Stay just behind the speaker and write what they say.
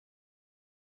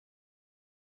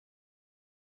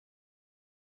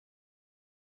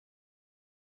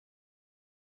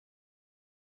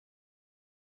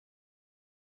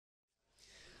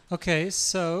Okay,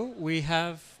 so we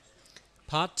have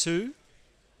part two,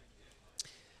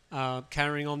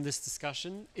 carrying on this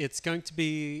discussion. It's going to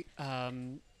be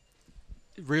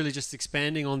really just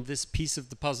expanding on this piece of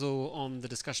the puzzle on the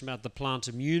discussion about the plant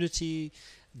immunity,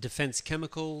 defense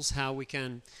chemicals, how we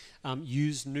can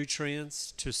use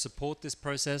nutrients to support this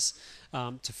process,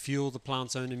 to fuel the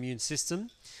plant's own immune system.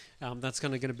 That's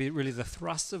going to be really the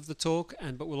thrust of the talk,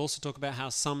 but we'll also talk about how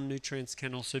some nutrients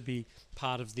can also be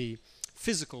part of the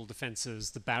physical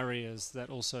defenses, the barriers that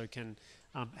also can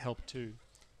help to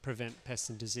prevent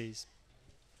pests and disease.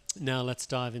 Now let's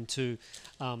dive into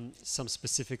some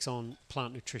specifics on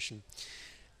plant nutrition.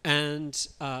 And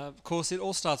of course, it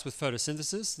all starts with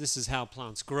photosynthesis. This is how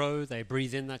plants grow. They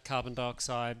breathe in that carbon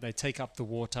dioxide, they take up the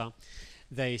water,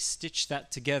 they stitch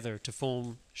that together to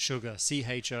form sugar,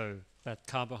 CHO, that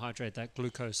carbohydrate, that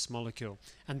glucose molecule.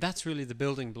 And that's really the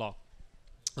building block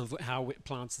of how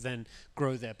plants then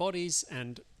grow their bodies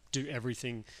and do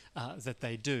everything that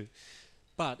they do.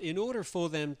 But in order for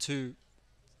them to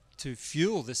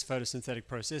fuel this photosynthetic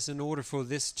process, in order for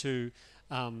this to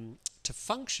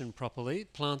function properly,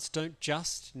 plants don't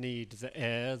just need the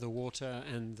air, the water,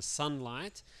 and the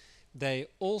sunlight. They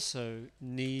also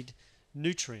need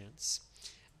nutrients.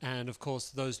 And of course,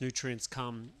 those nutrients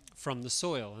come from the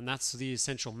soil, and that's the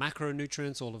essential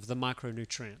macronutrients, all of the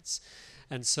micronutrients.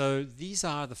 And so these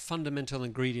are the fundamental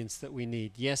ingredients that we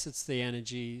need. Yes, it's the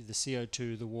energy, the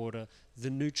CO2, the water, the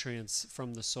nutrients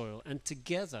from the soil. And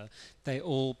together, they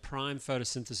all prime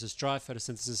photosynthesis, drive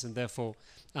photosynthesis, and therefore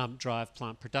drive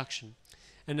plant production.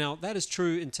 And now that is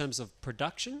true in terms of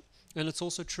production, and it's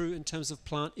also true in terms of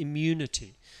plant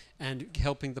immunity and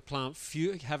helping the plant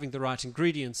having the right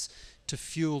ingredients to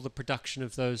fuel the production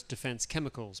of those defense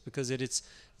chemicals, because it's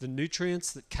the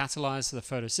nutrients that catalyze the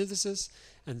photosynthesis,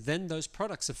 and then those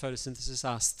products of photosynthesis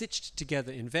are stitched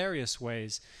together in various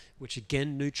ways, which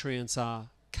again, nutrients are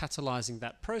catalyzing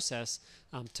that process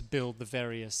to build the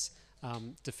various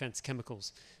defense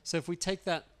chemicals. So if we take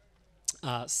that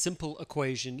simple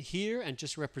equation here and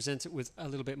just represent it with a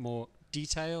little bit more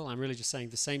detail, I'm really just saying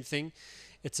the same thing.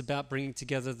 It's about bringing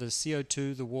together the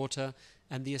CO2, the water,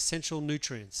 and the essential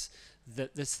nutrients.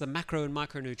 That's the macro and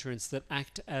micronutrients that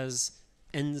act as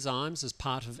enzymes, as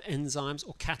part of enzymes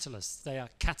or catalysts. They are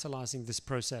catalyzing this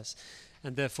process.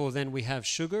 And therefore then we have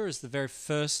sugar as the very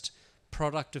first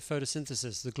product of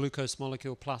photosynthesis, the glucose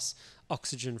molecule plus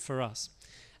oxygen for us.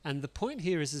 And the point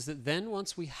here is that then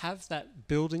once we have that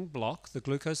building block, the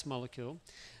glucose molecule,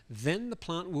 then the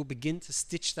plant will begin to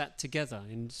stitch that together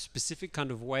in specific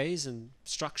kind of ways and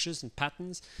structures and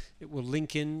patterns. It will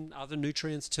link in other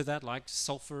nutrients to that, like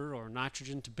sulfur or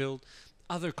nitrogen, to build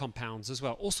other compounds as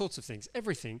well. All sorts of things.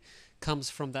 Everything comes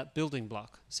from that building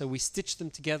block. So we stitch them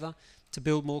together to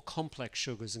build more complex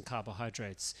sugars and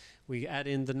carbohydrates. We add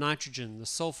in the nitrogen, the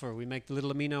sulfur, we make the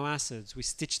little amino acids, we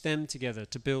stitch them together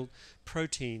to build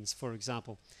proteins, for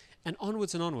example. And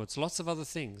onwards, lots of other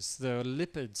things. The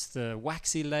lipids, the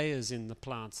waxy layers in the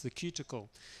plants, the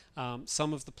cuticle,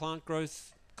 some of the plant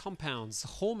growth compounds, the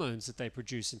hormones that they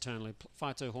produce internally,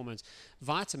 phytohormones,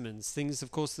 vitamins, things, of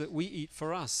course, that we eat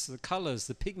for us, the colors,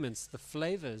 the pigments, the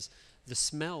flavors, the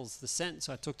smells, the scents.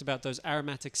 So I talked about those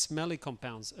aromatic, smelly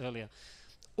compounds earlier.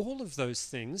 All of those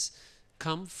things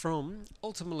come from,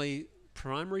 ultimately,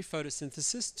 primary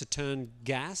photosynthesis to turn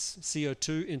gas,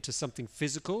 CO2, into something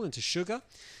physical, into sugar.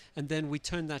 And then we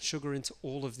turn that sugar into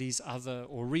all of these other,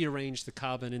 or rearrange the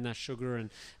carbon in that sugar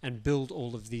and build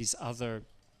all of these other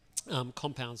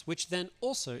compounds, which then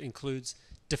also includes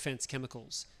defense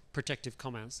chemicals, protective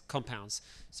compounds.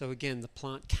 So again, the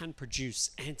plant can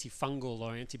produce antifungal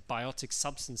or antibiotic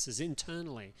substances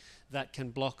internally that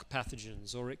can block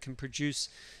pathogens, or it can produce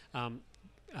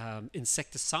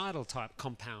insecticidal type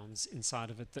compounds inside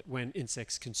of it that when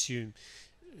insects consume,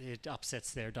 it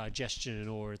upsets their digestion,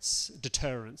 or it's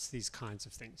deterrents, these kinds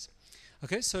of things.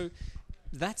 Okay, so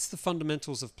that's the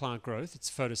fundamentals of plant growth. It's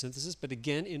photosynthesis. But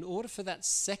again, in order for that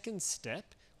second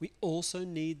step, we also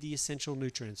need the essential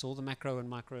nutrients, all the macro and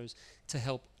micros, to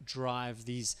help drive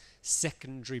these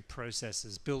secondary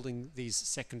processes, building these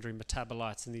secondary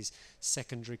metabolites and these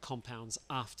secondary compounds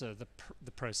after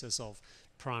the process of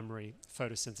primary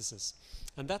photosynthesis.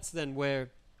 And that's then where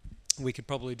we could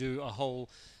probably do a whole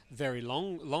very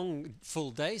long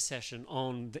full day session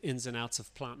on the ins and outs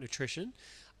of plant nutrition.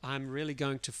 I'm really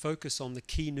going to focus on the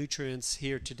key nutrients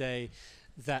here today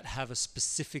that have a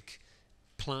specific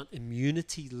plant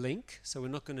immunity link. So we're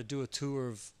not going to do a tour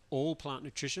of all plant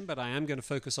nutrition, but I am going to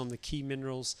focus on the key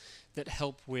minerals that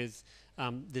help with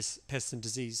this pest and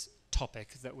disease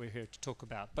topic that we're here to talk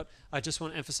about. But I just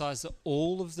want to emphasize that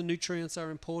all of the nutrients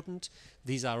are important.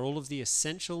 These are all of the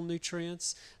essential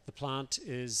nutrients. The plant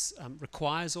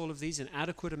requires all of these in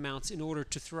adequate amounts in order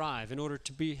to thrive, in order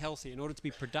to be healthy, in order to be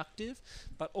productive,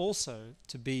 but also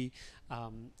to be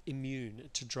immune,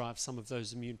 to drive some of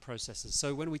those immune processes.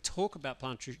 So when we talk about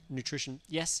plant nutrition,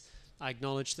 yes, I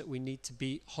acknowledge that we need to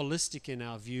be holistic in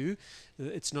our view.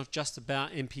 It's not just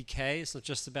about NPK, it's not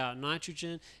just about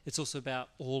nitrogen, it's also about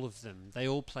all of them. They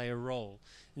all play a role.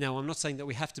 Now, I'm not saying that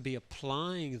we have to be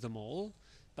applying them all,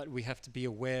 but we have to be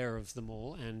aware of them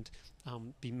all and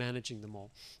be managing them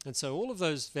all. And so all of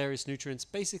those various nutrients,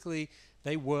 basically,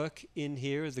 they work in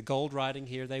here, the gold writing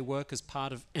here, they work as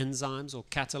part of enzymes or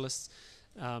catalysts.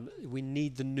 We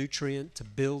need the nutrient to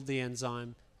build the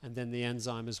enzyme, and then the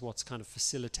enzyme is what's kind of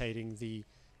facilitating the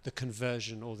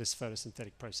conversion or this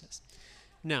photosynthetic process.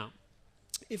 Now,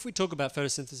 if we talk about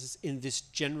photosynthesis in this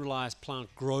generalized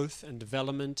plant growth and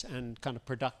development and kind of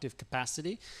productive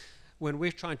capacity, when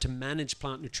we're trying to manage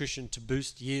plant nutrition to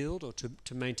boost yield or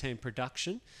to maintain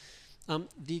production,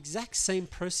 the exact same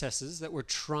processes that we're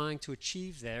trying to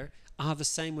achieve there are the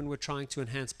same when we're trying to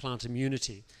enhance plant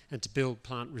immunity and to build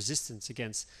plant resistance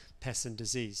against pests and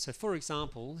disease. So for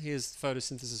example, here's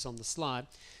photosynthesis on the slide.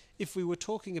 If we were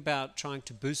talking about trying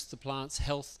to boost the plant's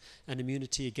health and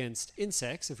immunity against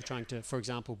insects, if we're trying to, for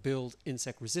example, build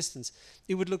insect resistance,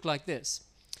 it would look like this.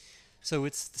 So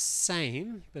it's the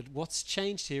same, but what's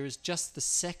changed here is just the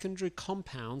secondary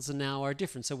compounds now are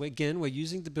different. So we're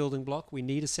using the building block. We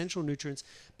need essential nutrients,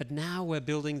 but now we're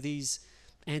building these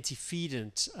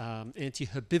anti-feedant,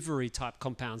 anti-herbivory type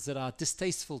compounds that are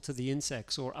distasteful to the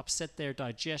insects or upset their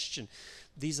digestion.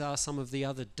 These are some of the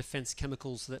other defense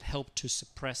chemicals that help to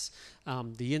suppress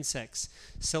the insects.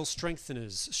 Cell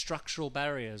strengtheners, structural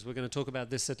barriers. We're going to talk about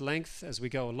this at length as we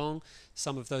go along.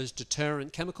 Some of those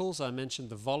deterrent chemicals, I mentioned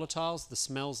the volatiles, the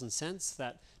smells and scents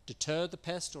that deter the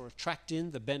pest or attract in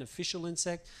the beneficial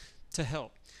insect to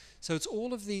help. So it's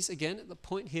all of these, again, the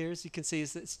point here, as you can see,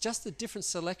 is that it's just a different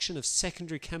selection of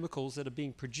secondary chemicals that are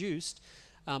being produced.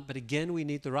 But again, we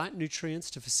need the right nutrients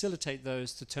to facilitate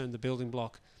those to turn the building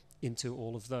block into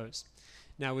all of those.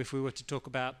 Now, if we were to talk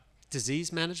about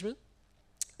disease management,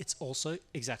 it's also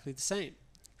exactly the same.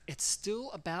 It's still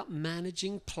about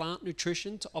managing plant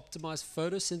nutrition to optimize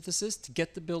photosynthesis, to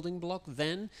get the building block,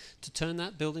 then to turn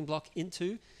that building block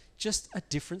into just a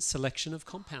different selection of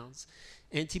compounds.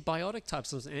 Antibiotic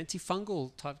types,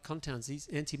 antifungal type compounds, these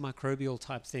antimicrobial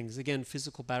type things, again,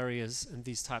 physical barriers and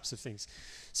these types of things.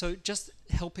 So just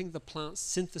helping the plant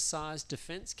synthesize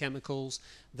defense chemicals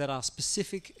that are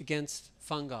specific against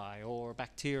fungi or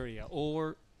bacteria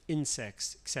or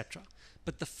insects, etc.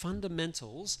 But the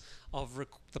fundamentals of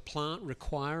the plant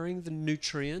requiring the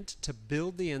nutrient to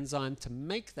build the enzyme to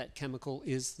make that chemical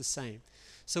is the same.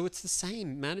 So it's the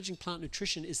same. Managing plant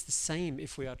nutrition is the same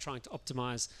if we are trying to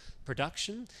optimize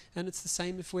production, and it's the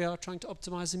same if we are trying to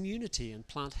optimize immunity and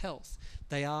plant health.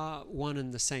 They are one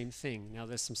and the same thing. Now,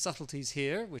 there's some subtleties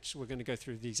here, which we're going to go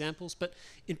through the examples, but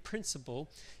in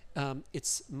principle,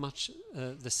 it's much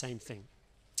the same thing.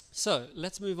 So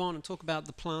let's move on and talk about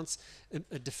the plant's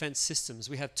defense systems.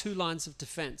 We have two lines of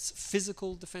defense: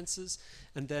 physical defenses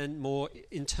and then more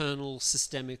internal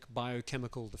systemic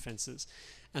biochemical defenses.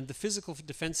 And the physical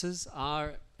defenses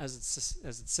are, as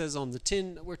it says on the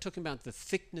tin, we're talking about the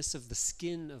thickness of the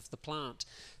skin of the plant,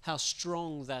 how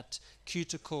strong that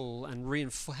cuticle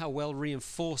and how well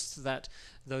reinforced that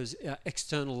those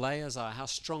external layers are, how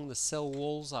strong the cell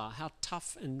walls are, how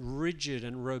tough and rigid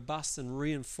and robust and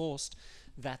reinforced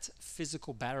that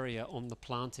physical barrier on the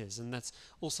plant is. And that's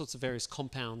all sorts of various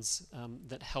compounds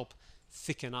that help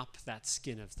thicken up that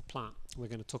skin of the plant. We're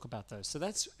going to talk about those. So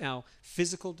that's our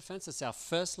physical defense. That's our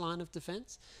first line of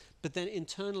defense. But then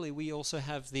internally, we also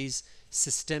have these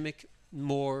systemic,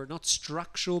 more not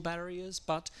structural barriers,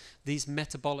 but these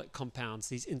metabolic compounds,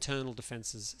 these internal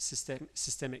defenses,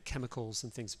 systemic chemicals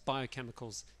and things,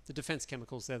 biochemicals, the defense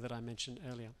chemicals there that I mentioned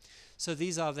earlier. So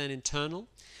these are then internal.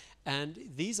 And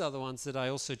these are the ones that I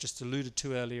also just alluded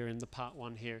to earlier in the part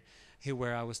one here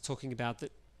where I was talking about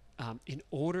that in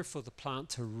order for the plant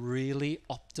to really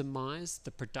optimize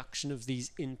the production of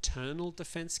these internal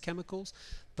defense chemicals,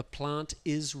 the plant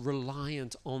is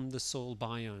reliant on the soil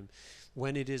biome.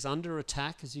 When it is under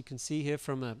attack, as you can see here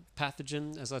from a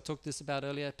pathogen, as I talked this about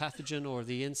earlier, pathogen or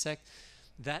the insect,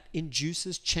 that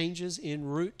induces changes in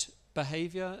root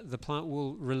behavior. The plant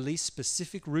will release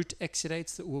specific root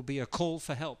exudates that will be a call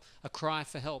for help, a cry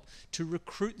for help, to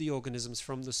recruit the organisms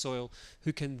from the soil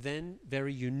who can then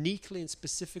very uniquely and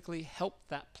specifically help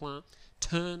that plant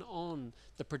turn on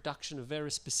the production of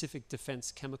very specific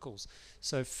defense chemicals.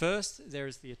 So first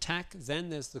there's the attack, then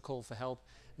there's the call for help,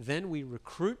 then we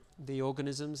recruit the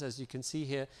organisms, as you can see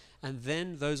here, and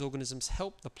then those organisms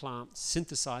help the plant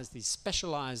synthesize these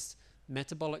specialized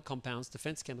metabolic compounds,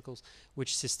 defense chemicals,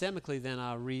 which systemically then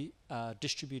are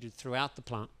redistributed throughout the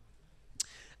plant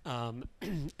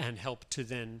and help to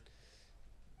then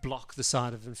block the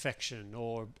site of infection,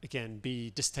 or again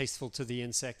be distasteful to the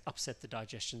insect, upset the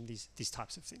digestion, these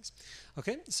types of things.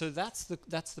 Okay, so that's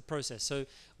the process. So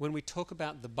when we talk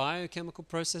about the biochemical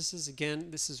processes, again,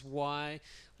 this is why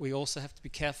we also have to be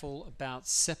careful about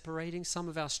separating some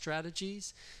of our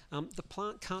strategies. The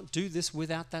plant can't do this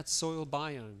without that soil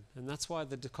biome, and that's why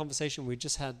the conversation we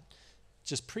just had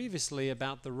just previously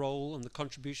about the role and the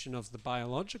contribution of the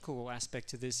biological aspect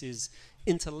to this is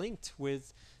interlinked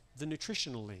with the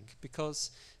nutritional link,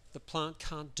 because the plant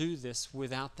can't do this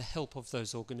without the help of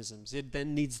those organisms. It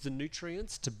then needs the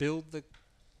nutrients to build the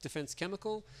defense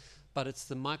chemical, but it's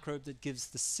the microbe that gives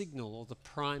the signal or the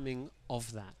priming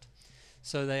of that.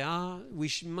 So we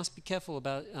must be careful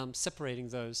about separating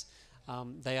those.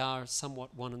 They are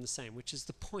somewhat one and the same, which is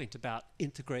the point about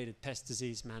integrated pest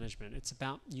disease management. It's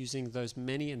about using those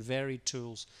many and varied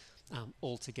tools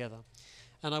all together.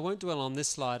 And I won't dwell on this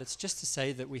slide. It's just to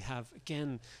say that we have,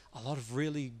 again, a lot of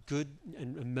really good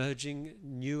and emerging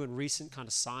new and recent kind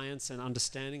of science and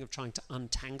understanding of trying to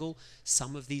untangle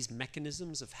some of these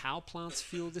mechanisms of how plants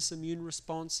fuel this immune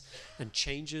response and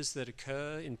changes that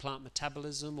occur in plant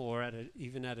metabolism or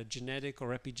even at a genetic or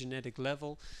epigenetic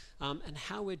level, and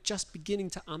how we're just beginning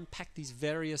to unpack these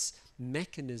various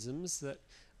mechanisms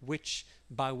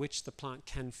by which the plant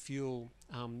can fuel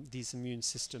these immune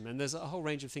system. And there's a whole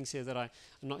range of things here that I'm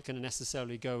not going to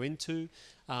necessarily go into,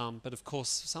 but of course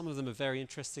some of them are very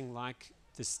interesting, like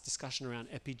this discussion around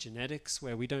epigenetics,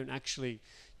 where we don't actually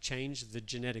change the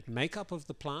genetic makeup of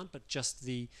the plant, but just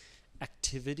the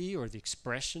activity or the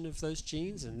expression of those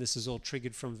genes, and this is all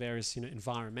triggered from various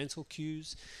environmental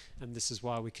cues, and this is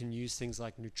why we can use things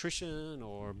like nutrition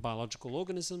or biological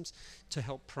organisms to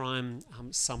help prime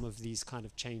some of these kind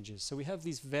of changes. So we have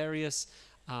these various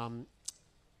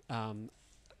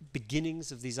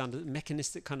beginnings of these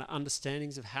mechanistic kind of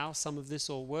understandings of how some of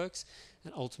this all works,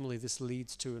 and ultimately this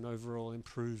leads to an overall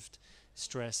improved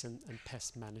stress and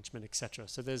pest management, etc.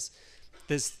 So there's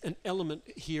an element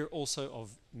here also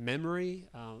of memory.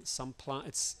 Some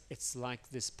plants, it's like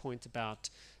this point about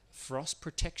frost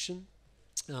protection.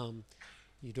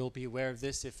 You'd all be aware of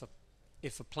this.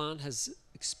 If a plant has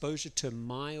exposure to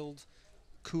mild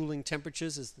cooling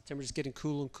temperatures, as the temperature's getting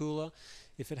cooler and cooler,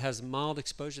 if it has mild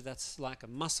exposure, that's like a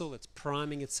muscle. It's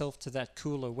priming itself to that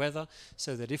cooler weather,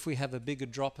 so that if we have a bigger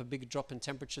drop in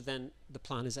temperature, then the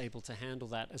plant is able to handle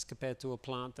that, as compared to a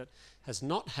plant that has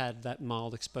not had that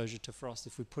mild exposure to frost.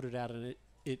 If we put it out and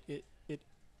it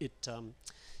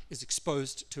is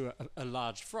exposed to a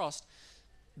large frost,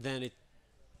 then it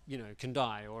can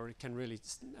die, or it can really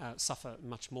suffer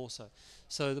much more so.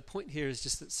 So the point here is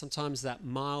just that sometimes that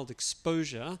mild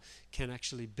exposure can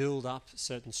actually build up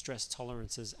certain stress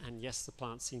tolerances, and yes, the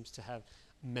plant seems to have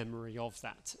memory of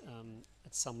that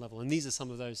at some level. And these are some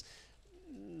of those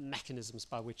mechanisms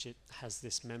by which it has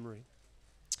this memory.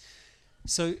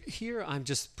 So here I'm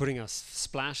just putting a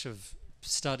splash of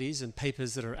studies and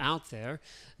papers that are out there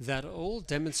that all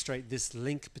demonstrate this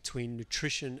link between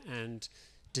nutrition and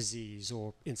disease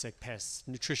or insect pests,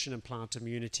 nutrition and plant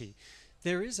immunity.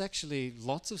 There is actually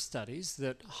lots of studies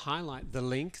that highlight the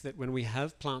link that when we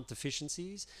have plant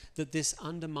deficiencies, that this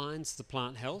undermines the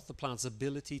plant health, the plant's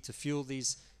ability to fuel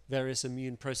these various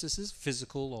immune processes,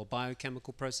 physical or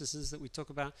biochemical processes that we talk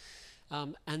about,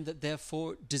 and that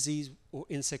therefore disease or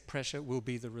insect pressure will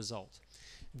be the result.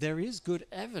 There is good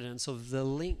evidence of the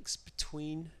links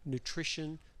between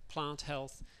nutrition, plant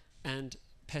health, and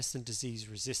pest and disease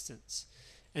resistance.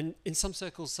 And in some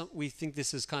circles, we think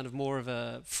this is kind of more of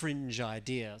a fringe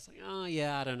idea. It's like, oh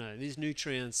yeah, I don't know, these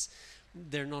nutrients,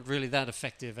 they're not really that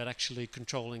effective at actually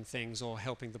controlling things or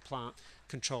helping the plant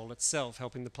control itself,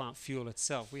 helping the plant fuel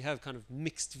itself. We have kind of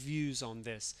mixed views on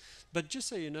this. But just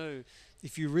so you know,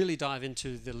 if you really dive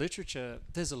into the literature,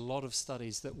 there's a lot of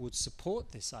studies that would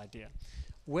support this idea.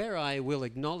 Where I will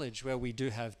acknowledge where we do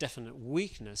have definite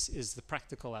weakness is the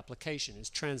practical application, is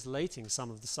translating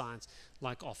some of the science,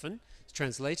 like often,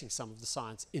 translating some of the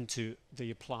science into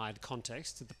the applied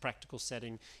context, to the practical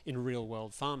setting in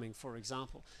real-world farming, for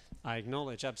example. I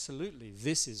acknowledge absolutely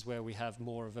this is where we have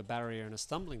more of a barrier and a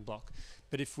stumbling block.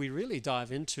 But if we really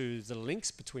dive into the links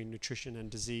between nutrition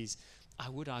and disease, I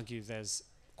would argue there's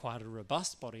quite a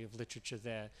robust body of literature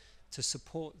there to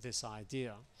support this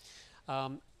idea.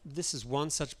 This is one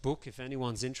such book, if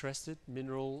anyone's interested,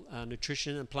 Mineral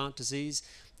Nutrition and Plant Disease.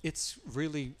 It's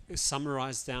really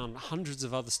summarized down hundreds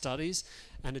of other studies,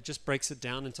 and it just breaks it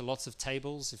down into lots of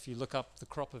tables. If you look up the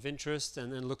crop of interest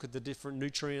and then look at the different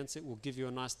nutrients, it will give you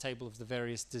a nice table of the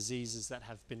various diseases that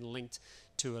have been linked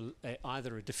to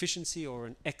either a deficiency or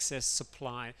an excess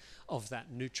supply of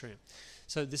that nutrient.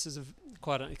 So this is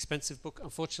quite an expensive book,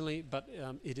 unfortunately, but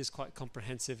it is quite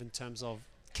comprehensive in terms of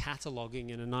cataloging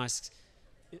in a nice,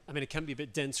 I mean, it can be a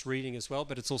bit dense reading as well,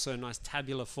 but it's also a nice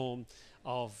tabular form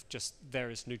of just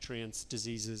various nutrients,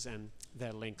 diseases, and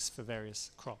their links for various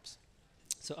crops.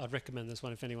 So I'd recommend this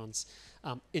one if anyone's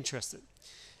interested.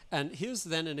 And here's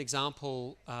then an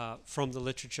example from the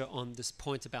literature on this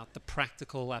point about the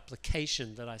practical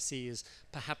application that I see is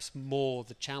perhaps more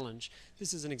the challenge.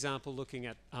 This is an example looking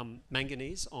at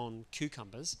manganese on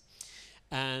cucumbers.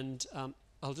 And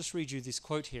I'll just read you this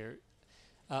quote here.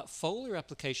 Foliar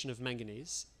application of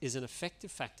manganese is an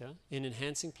effective factor in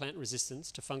enhancing plant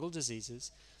resistance to fungal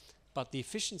diseases, but the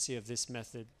efficiency of this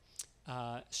method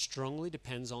strongly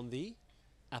depends on the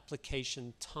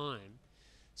application time.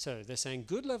 So they're saying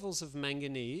good levels of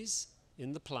manganese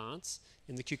in the plants,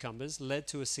 in the cucumbers, led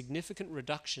to a significant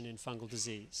reduction in fungal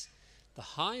disease. The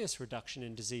highest reduction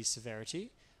in disease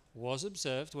severity was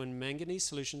observed when manganese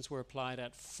solutions were applied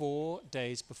at 4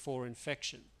 days before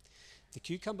infection. The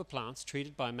cucumber plants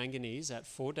treated by manganese at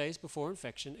 4 days before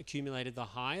infection accumulated the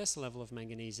highest level of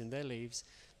manganese in their leaves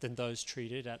than those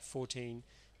treated at 14,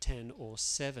 10, or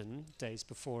 7 days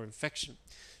before infection.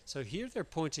 So here they're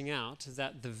pointing out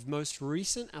that the most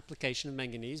recent application of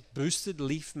manganese boosted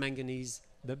leaf manganese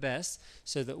the best,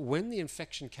 so that when the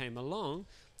infection came along,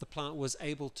 the plant was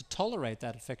able to tolerate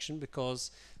that infection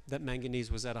because that manganese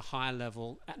was at a high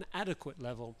level, an adequate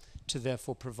level, to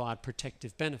therefore provide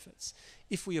protective benefits.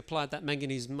 If we applied that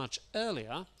manganese much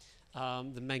earlier,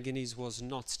 the manganese was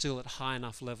not still at high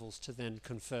enough levels to then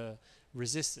confer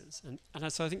resistance.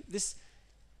 And so I think this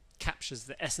captures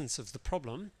the essence of the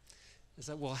problem, is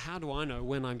that, well, how do I know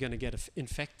when I'm going to get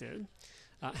infected?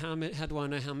 How do I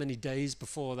know how many days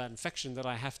before that infection that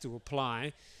I have to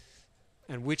apply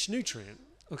and which nutrient?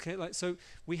 Okay, so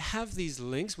we have these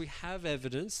links, we have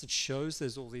evidence that shows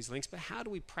there's all these links, but how do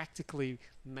we practically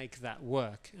make that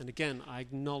work? And again, I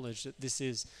acknowledge that this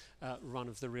is one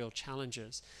of the real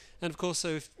challenges. And of course,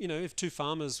 so if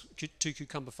two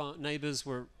cucumber neighbors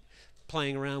were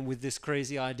playing around with this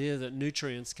crazy idea that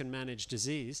nutrients can manage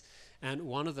disease, and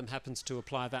one of them happens to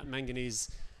apply that manganese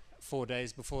 4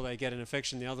 days before they get an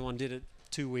infection, the other one did it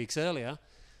 2 weeks earlier,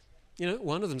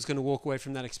 one of them is going to walk away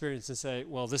from that experience and say,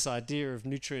 well, this idea of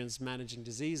nutrients managing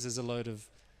disease is a load of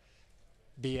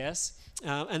BS.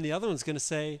 And the other one's going to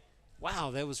say, wow,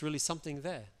 there was really something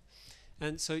there.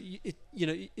 And so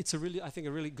it's I think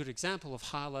a really good example of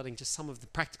highlighting just some of the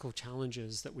practical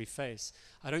challenges that we face.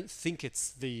 I don't think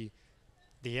it's the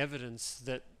evidence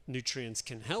that nutrients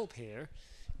can help here.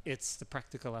 It's the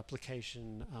practical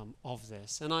application of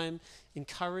this. And I'm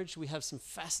encouraged. We have some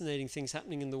fascinating things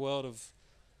happening in the world of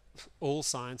all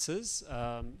sciences,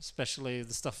 especially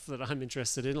the stuff that I'm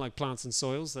interested in, like plants and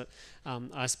soils, that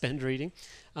I spend reading.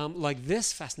 Like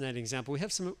this fascinating example, we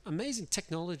have some amazing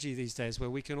technology these days where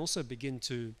we can also begin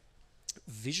to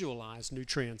visualize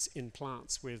nutrients in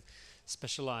plants with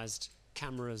specialized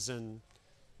cameras and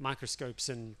microscopes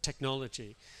and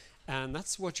technology. And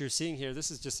that's what you're seeing here.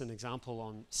 This is just an example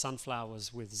on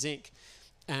sunflowers with zinc.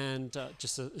 And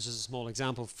just a small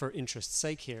example for interest's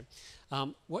sake here.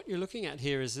 What you're looking at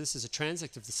here is this is a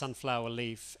transect of the sunflower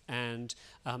leaf, and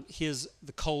here's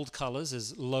the cold colors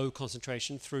is low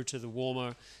concentration through to the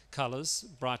warmer colors,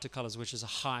 brighter colors, which is a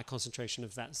high concentration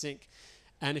of that zinc.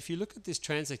 And if you look at this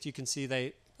transect, you can see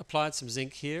they applied some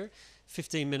zinc here.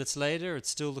 15 minutes later, it's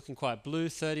still looking quite blue.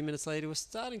 30 minutes later, we're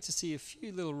starting to see a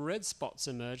few little red spots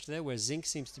emerge there where zinc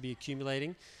seems to be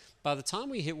accumulating. By the time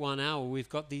we hit 1 hour, we've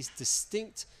got these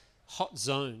distinct hot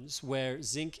zones where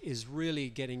zinc is really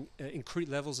getting,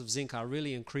 levels of zinc are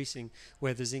really increasing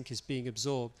where the zinc is being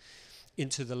absorbed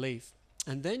into the leaf.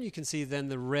 And then you can see then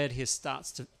the red here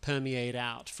starts to permeate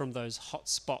out from those hot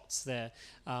spots there.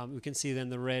 We can see then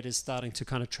the red is starting to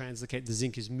kind of translocate. The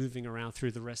zinc is moving around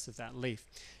through the rest of that leaf.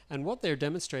 And what they're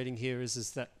demonstrating here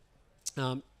is that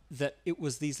that it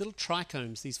was these little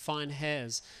trichomes, these fine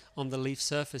hairs on the leaf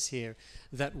surface here,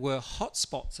 that were hot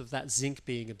spots of that zinc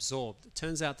being absorbed. It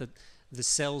turns out that the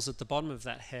cells at the bottom of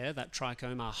that hair, that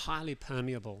trichome, are highly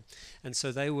permeable. And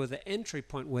so they were the entry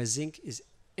point where zinc is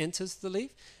enters the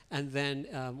leaf, and then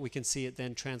we can see it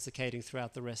then translocating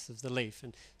throughout the rest of the leaf.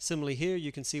 And similarly here,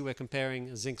 you can see we're comparing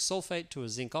a zinc sulfate to a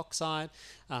zinc oxide,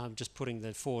 just putting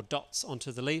the 4 dots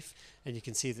onto the leaf, and you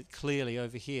can see that clearly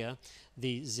over here,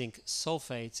 the zinc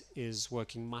sulfate is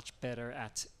working much better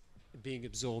at being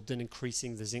absorbed and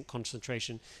increasing the zinc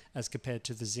concentration as compared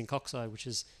to the zinc oxide, which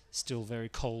is still very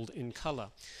cold in color.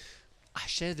 I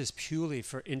share this purely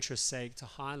for interest's sake to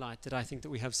highlight that I think that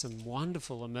we have some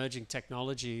wonderful emerging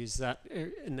technologies that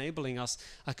are enabling us.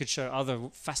 I could show other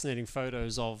fascinating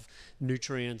photos of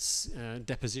nutrients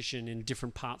deposition in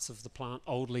different parts of the plant,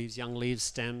 old leaves, young leaves,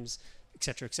 stems,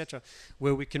 etc.,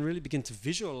 where we can really begin to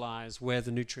visualize where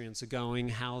the nutrients are going,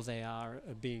 how they are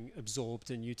being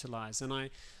absorbed and utilized. And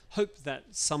I hope that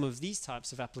some of these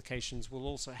types of applications will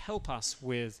also help us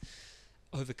with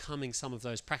overcoming some of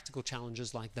those practical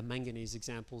challenges like the manganese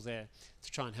example there,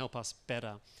 to try and help us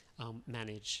better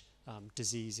manage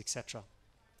disease, etc.,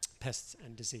 pests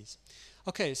and disease.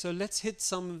 Okay, so let's hit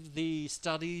some of the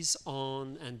studies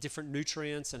on and different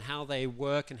nutrients and how they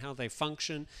work and how they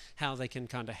function, how they can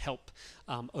kind of help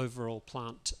overall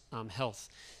plant health.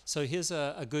 So here's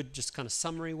a good just kind of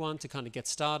summary one to kind of get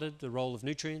started: the role of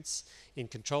nutrients in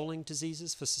controlling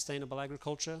diseases for sustainable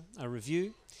agriculture, a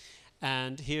review.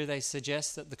 And here they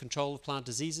suggest that the control of plant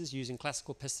diseases using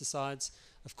classical pesticides,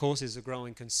 of course, is a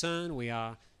growing concern. We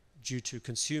are, due to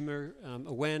consumer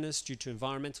awareness, due to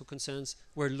environmental concerns,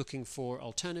 we're looking for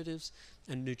alternatives,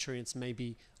 and nutrients may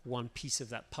be one piece of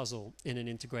that puzzle in an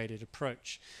integrated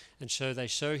approach. And so they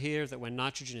show here that when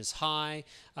nitrogen is high,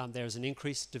 there's an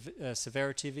increased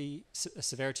severity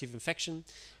of infection.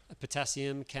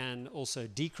 Potassium can also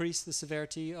decrease the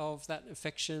severity of that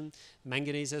infection.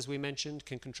 Manganese, as we mentioned,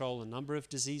 can control a number of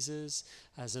diseases,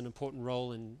 has an important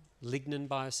role in lignin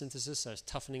biosynthesis, so it's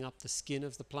toughening up the skin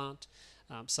of the plant.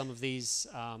 Some of these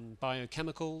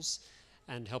biochemicals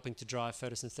and helping to drive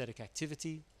photosynthetic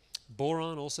activity.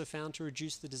 Boron also found to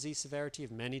reduce the disease severity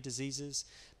of many diseases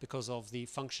because of the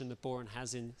function that boron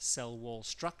has in cell wall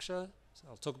structure. So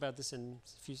I'll talk about this in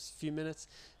a few minutes,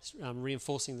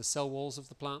 reinforcing the cell walls of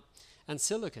the plant. And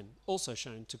silicon, also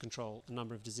shown to control a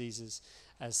number of diseases,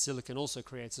 as silicon also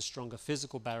creates a stronger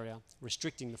physical barrier,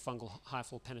 restricting the fungal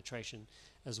hyphal penetration,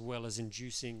 as well as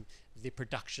inducing the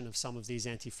production of some of these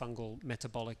antifungal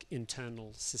metabolic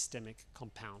internal systemic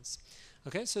compounds.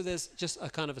 Okay, so there's just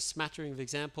a kind of a smattering of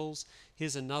examples.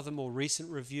 Here's another more recent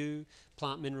review,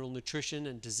 plant mineral nutrition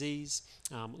and disease,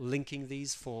 linking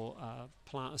these for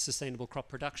sustainable crop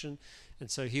production. And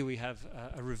so here we have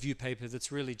a review paper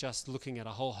that's really just looking at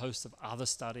a whole host of other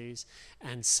studies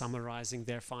and summarizing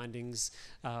their findings.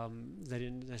 They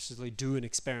didn't necessarily do an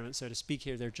experiment, so to speak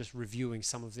here. They're just reviewing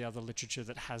some of the other literature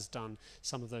that has done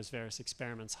some of those various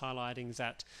experiments, highlighting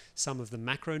that some of the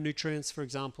macronutrients, for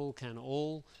example, can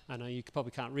all, I know you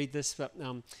probably can't read this, but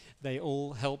they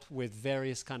all help with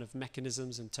various kind of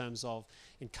mechanisms in terms of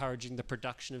encouraging the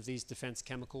production of these defense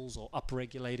chemicals or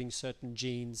upregulating certain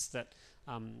genes that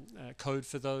code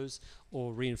for those,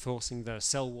 or reinforcing the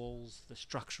cell walls, the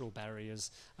structural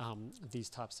barriers, these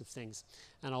types of things.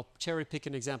 And I'll cherry pick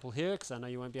an example here because I know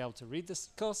you won't be able to read this,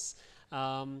 of course.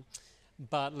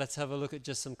 But let's have a look at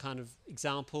just some kind of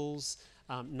examples.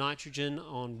 Nitrogen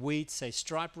on wheat, say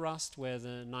stripe rust, where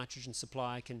the nitrogen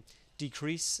supply can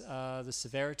decrease the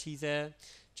severity there.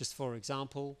 Just for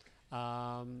example,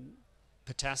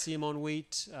 potassium on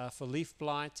wheat for leaf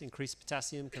blight, increased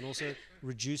potassium can also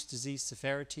reduce disease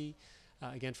severity.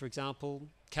 Again, for example,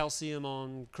 calcium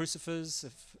on crucifers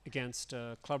against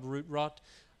club root rot.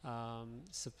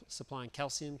 Supplying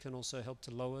calcium can also help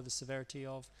to lower the severity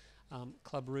of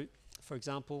club root, for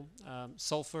example.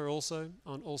 Sulfur also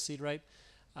on oilseed rape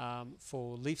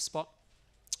for leaf spot,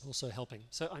 also helping.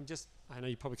 So I know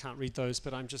you probably can't read those,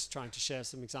 but I'm just trying to share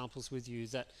some examples with you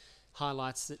that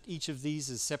highlights that each of these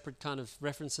is separate kind of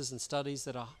references and studies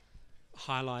that are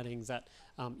highlighting that,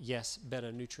 yes,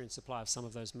 better nutrient supply of some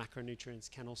of those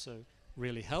macronutrients can also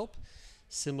really help.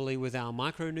 Similarly with our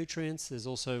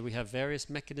micronutrients, we have various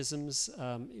mechanisms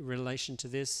in relation to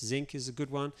this. Zinc is a good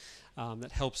one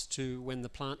that helps to, when the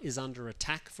plant is under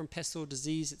attack from pest or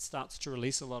disease, it starts to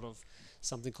release a lot of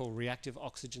something called reactive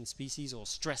oxygen species or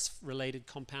stress-related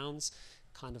compounds,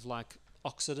 kind of like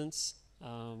oxidants.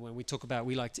 When we talk about,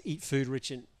 we like to eat food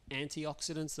rich in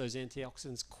antioxidants. Those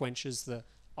antioxidants quenches the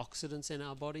oxidants in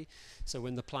our body. So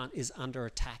when the plant is under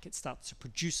attack, it starts to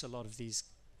produce a lot of these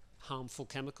harmful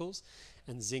chemicals,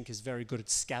 and zinc is very good at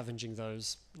scavenging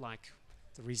those. Like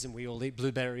the reason we all eat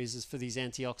blueberries is for these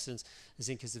antioxidants.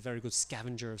 Zinc is a very good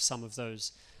scavenger of some of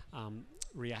those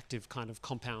reactive kind of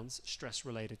compounds,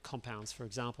 stress-related compounds, for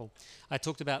example. I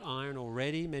talked about iron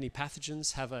already. Many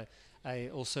pathogens have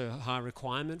also a high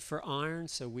requirement for iron,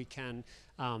 so we can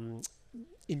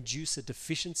induce a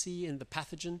deficiency in the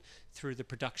pathogen through the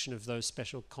production of those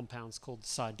special compounds called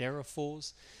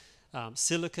siderophores.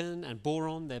 Silicon and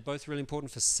boron, they're both really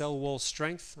important for cell wall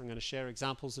strength. I'm going to share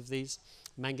examples of these.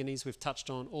 Manganese we've touched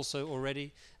on also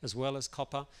already, as well as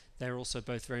copper. They're also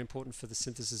both very important for the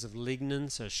synthesis of lignin,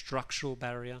 so structural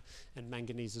barrier, and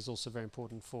manganese is also very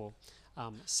important for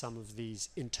some of these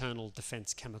internal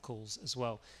defense chemicals as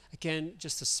well. Again,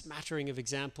 just a smattering of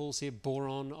examples here.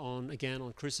 Boron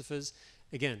on crucifers.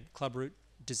 Again, clubroot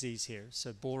disease here.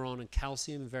 So boron and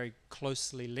calcium are very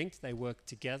closely linked. They work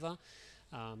together.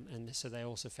 And so they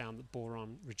also found that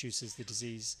boron reduces the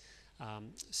disease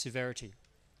severity.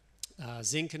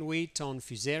 Zinc and wheat on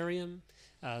fusarium,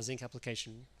 zinc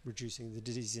application reducing the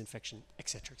disease infection,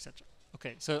 etc., etc.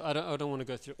 Okay, so I don't want to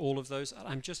go through all of those.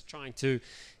 I'm just trying to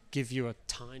give you a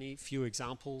tiny few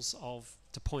examples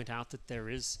to point out that there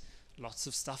is lots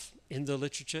of stuff in the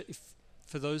literature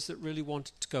for those that really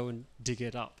want to go and dig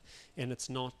it up. And it's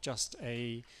not just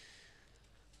a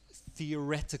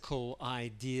theoretical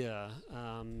idea,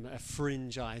 a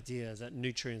fringe idea that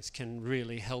nutrients can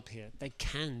really help here. They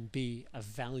can be a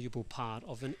valuable part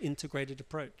of an integrated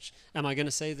approach. Am I going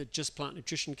to say that just plant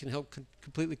nutrition can help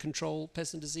completely control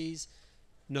pest and disease?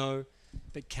 No.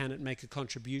 But can it make a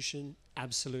contribution?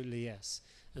 Absolutely yes.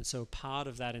 And so part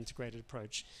of that integrated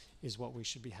approach is what we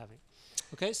should be having.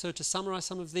 Okay, so to summarize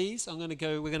some of these, we're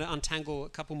going to untangle a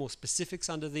couple more specifics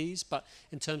under these, but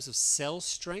in terms of cell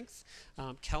strength,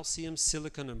 calcium,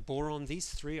 silicon, and boron, these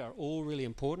three are all really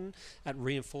important at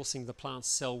reinforcing the plant's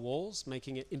cell walls,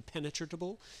 making it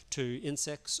impenetrable to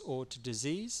insects or to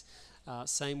disease.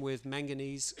 Same with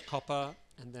manganese, copper,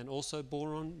 and then also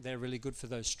boron. They're really good for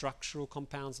those structural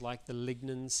compounds like the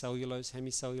lignin, cellulose,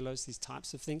 hemicellulose, these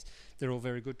types of things. They're all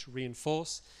very good to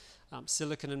reinforce.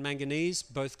 Silicon and manganese,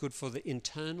 both good for the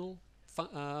internal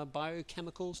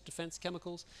biochemicals, defense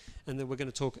chemicals. And then we're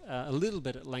going to talk a little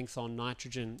bit at length on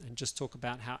nitrogen and just talk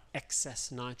about how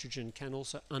excess nitrogen can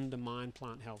also undermine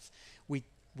plant health.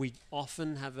 We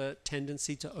often have a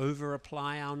tendency to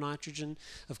over-apply our nitrogen.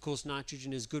 Of course,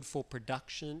 nitrogen is good for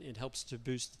production. It helps to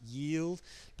boost yield,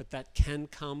 but that can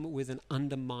come with an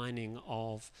undermining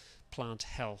of plant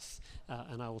health.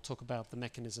 And I will talk about the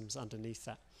mechanisms underneath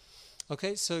that.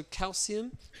 Okay, so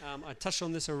calcium, I touched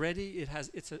on this already.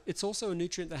 It's also a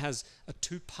nutrient that has a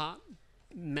two-part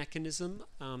mechanism.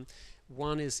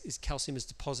 One is calcium is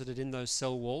deposited in those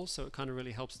cell walls, so it kind of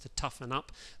really helps to toughen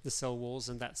up the cell walls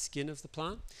and that skin of the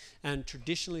plant. And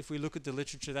traditionally, if we look at the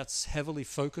literature, that's heavily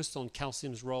focused on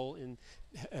calcium's role in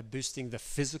boosting the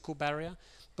physical barrier.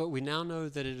 But we now know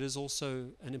that it is also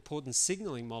an important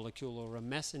signaling molecule or a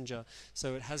messenger,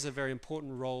 so it has a very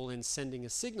important role in sending a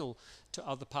signal to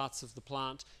other parts of the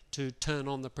plant to turn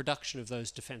on the production of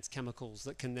those defense chemicals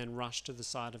that can then rush to the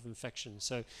site of infection.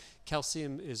 So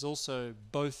calcium is also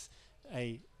both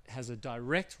has a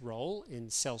direct role in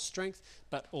cell strength,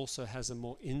 but also has a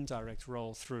more indirect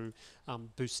role through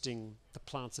boosting the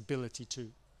plant's ability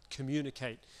to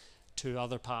communicate to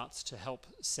other parts to help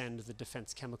send the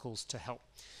defense chemicals to help.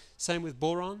 Same with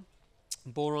boron.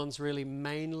 Boron's really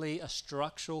mainly a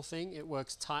structural thing. It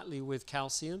works tightly with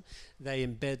calcium. They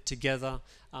embed together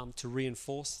to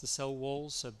reinforce the cell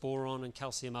walls. So boron and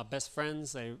calcium are best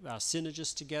friends. They are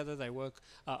synergists together. They work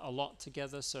a lot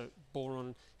together. So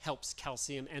boron helps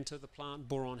calcium enter the plant.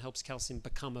 Boron helps calcium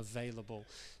become available.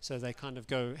 So they kind of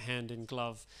go hand in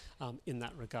glove in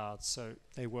that regard. So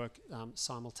they work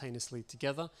simultaneously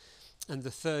together. And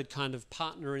the third kind of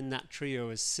partner in that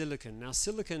trio is silicon. Now,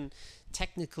 silicon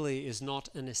technically is not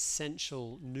an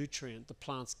essential nutrient. The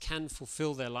plants can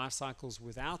fulfill their life cycles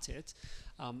without it,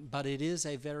 but it is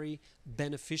a very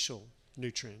beneficial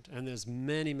nutrient. And there's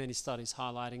many, many studies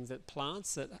highlighting that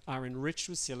plants that are enriched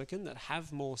with silicon, that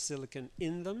have more silicon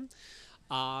in them,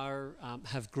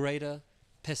 have greater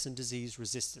pest and disease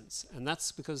resistance. And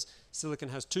that's because silicon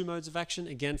has two modes of action,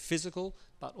 again, physical,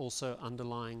 but also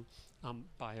underlying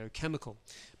biochemical.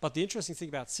 But the interesting thing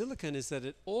about silicon is that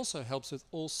it also helps with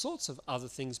all sorts of other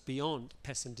things beyond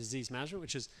pest and disease management,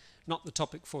 which is not the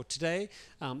topic for today,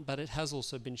 but it has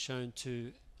also been shown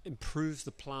to improve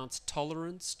the plant's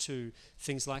tolerance to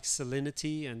things like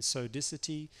salinity and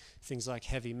sodicity, things like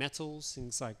heavy metals,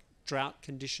 things like drought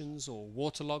conditions or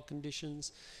waterlogged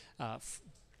conditions,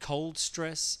 cold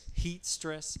stress, heat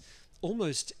stress,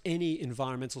 almost any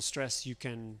environmental stress you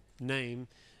can name.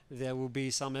 There will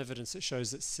be some evidence that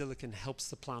shows that silicon helps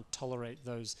the plant tolerate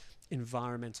those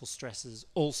environmental stresses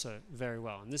also very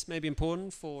well. And this may be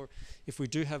important for if we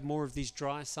do have more of these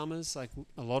dry summers, like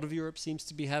a lot of Europe seems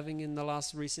to be having in the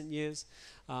last recent years.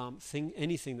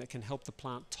 Anything that can help the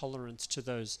plant tolerance to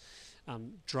those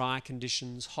dry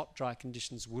conditions, hot dry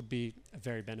conditions, would be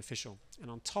very beneficial. And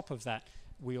on top of that,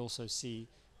 we also see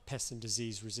pest and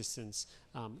disease resistance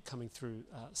coming through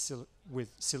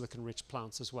with silicon-rich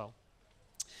plants as well.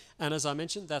 And as I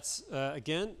mentioned, that's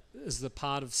again is the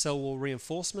part of cell wall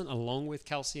reinforcement along with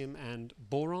calcium and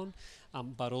boron,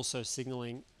 but also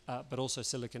signaling. But also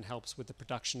silicon helps with the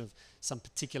production of some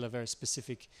particular very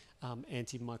specific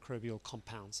antimicrobial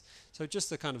compounds. So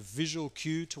just a kind of visual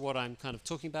cue to what I'm kind of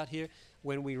talking about here.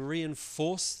 When we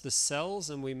reinforce the cells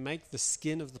and we make the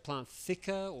skin of the plant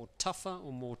thicker or tougher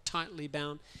or more tightly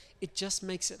bound, it just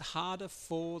makes it harder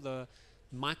for the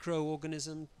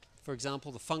microorganism, for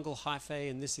example, the fungal hyphae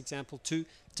in this example, to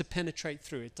penetrate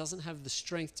through. It doesn't have the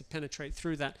strength to penetrate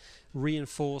through that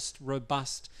reinforced,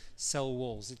 robust cell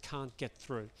walls. It can't get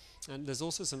through. And there's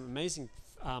also some amazing,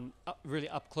 really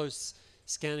up-close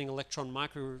scanning electron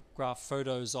micrograph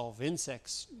photos of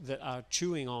insects that are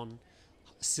chewing on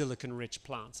silicon-rich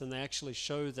plants. And they actually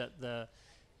show that the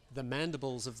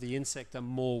mandibles of the insect are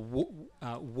more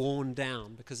worn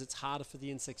down because it's harder for the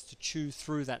insects to chew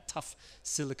through that tough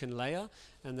silicon layer,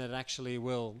 and that actually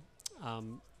will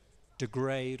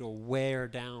degrade or wear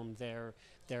down their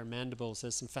mandibles.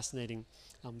 There's some fascinating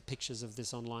pictures of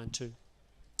this online too.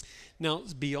 Now,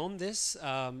 beyond this,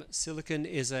 silicon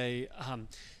is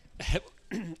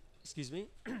excuse me,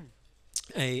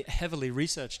 a heavily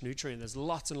researched nutrient. There's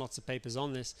lots and lots of papers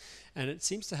on this, and it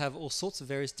seems to have all sorts of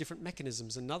various different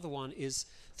mechanisms. Another one is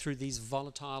through these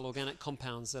volatile organic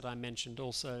compounds that I mentioned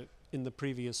also in the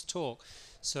previous talk.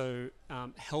 So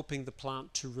helping the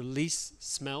plant to release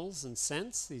smells and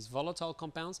scents, these volatile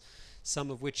compounds,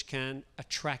 some of which can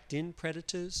attract in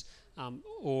predators,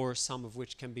 or some of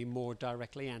which can be more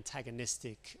directly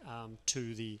antagonistic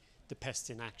to the pest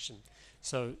in action.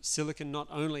 So silicon not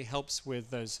only helps with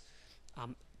those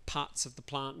parts of the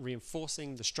plant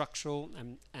reinforcing the structural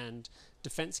and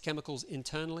defense chemicals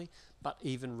internally, but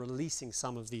even releasing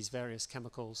some of these various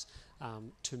chemicals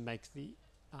to make the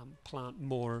plant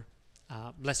more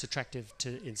less attractive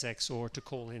to insects or to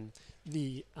call in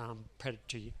the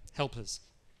predatory helpers.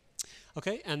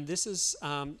 Okay, and this is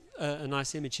a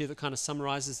nice image here that kind of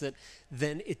summarizes that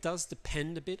then it does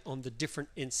depend a bit on the different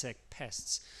insect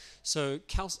pests. So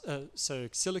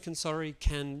silicon,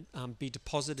 can be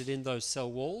deposited in those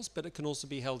cell walls, but it can also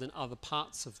be held in other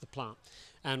parts of the plant.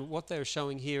 And what they're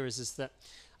showing here is that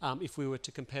if we were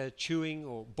to compare chewing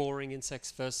or boring insects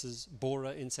versus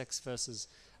borer insects versus,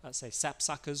 say,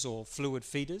 sapsuckers or fluid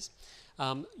feeders,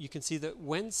 you can see that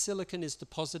when silicon is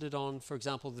deposited on, for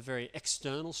example, the very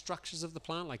external structures of the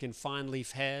plant, like in fine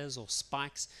leaf hairs or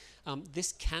spikes,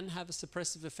 this can have a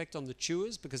suppressive effect on the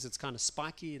chewers because it's kind of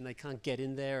spiky and they can't get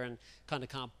in there and kind of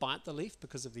can't bite the leaf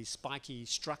because of these spiky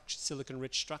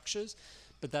silicon-rich structures.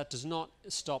 But that does not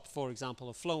stop, for example,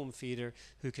 a phloem feeder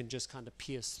who can just kind of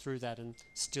pierce through that and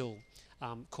still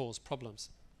cause problems.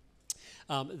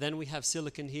 Then we have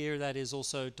silicon here that is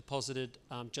also deposited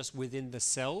just within the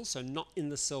cells, so not in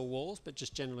the cell walls, but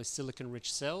just generally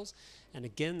silicon-rich cells. And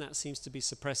again, that seems to be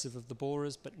suppressive of the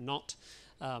borers, but not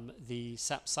the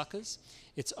sapsuckers.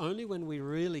 It's only when we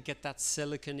really get that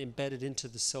silicon embedded into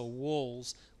the cell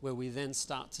walls where we then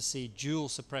start to see dual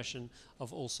suppression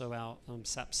of also our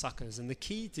sapsuckers. And the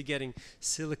key to getting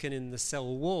silicon in the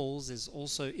cell walls is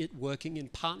also it working in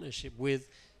partnership with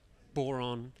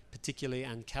boron particularly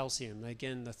and calcium.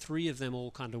 Again, the three of them all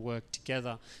kind of work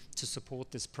together to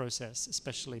support this process,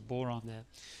 especially boron there.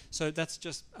 So that's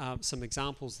just some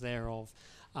examples there of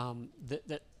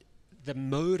that the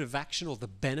mode of action or the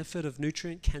benefit of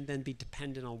nutrient can then be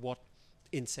dependent on what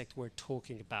insect we're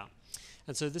talking about.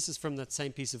 And so this is from that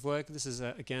same piece of work. This is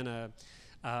again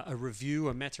a review,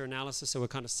 a meta-analysis, so we're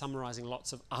kind of summarizing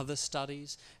lots of other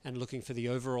studies and looking for the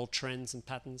overall trends and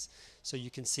patterns. So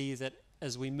you can see that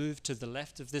as we move to the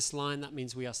left of this line, that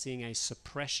means we are seeing a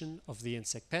suppression of the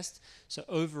insect pest. So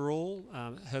overall,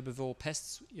 herbivore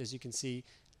pests, as you can see,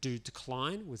 do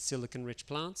decline with silicon-rich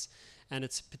plants. And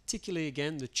it's particularly,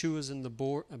 again, the chewers and the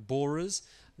borers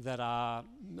that are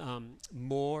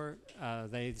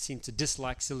they seem to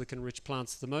dislike silicon-rich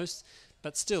plants the most.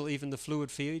 But still, even the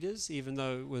fluid feeders, even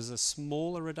though it was a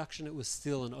smaller reduction, it was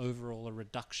still an overall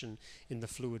reduction in the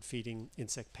fluid-feeding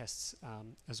insect pests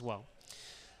as well.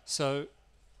 So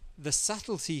the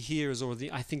subtlety here is,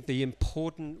 I think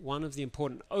one of the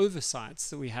important oversights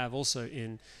that we have also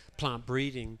in plant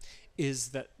breeding is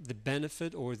that the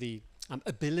benefit or the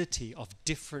ability of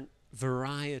different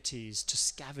varieties to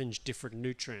scavenge different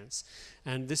nutrients.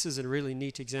 And this is a really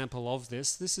neat example of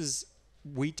this. This is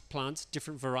wheat plants,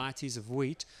 different varieties of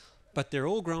wheat, but they're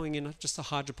all growing in just a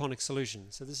hydroponic solution.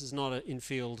 So this is not an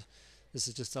in-field, this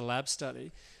is just a lab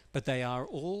study, but they are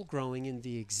all growing in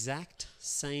the exact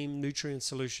same nutrient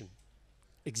solution.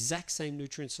 Exact same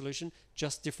nutrient solution,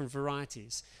 just different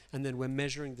varieties. And then we're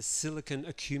measuring the silicon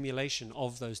accumulation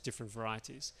of those different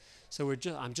varieties. So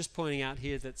I'm just pointing out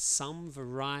here that some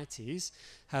varieties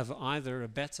have either a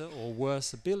better or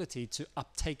worse ability to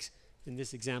uptake, in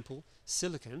this example,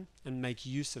 silicon and make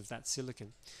use of that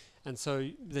silicon. And so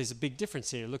there's a big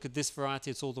difference here. Look at this variety,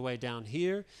 it's all the way down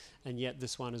here, and yet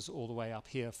this one is all the way up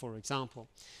here, for example.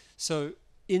 So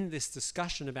in this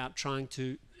discussion about trying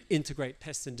to integrate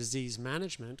pest and disease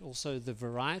management, also the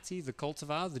variety, the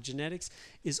cultivar, the genetics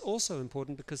is also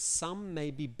important, because some may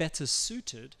be better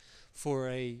suited for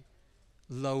a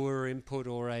lower input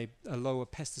or a lower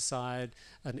pesticide,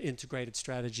 an integrated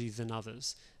strategy than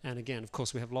others. And again, of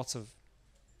course, we have lots of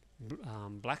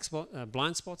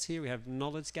blind spots here. We have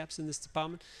knowledge gaps in this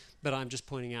department, but I'm just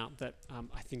pointing out that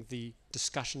I think the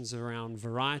discussions around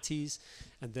varieties,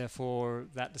 and therefore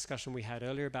that discussion we had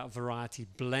earlier about variety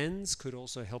blends, could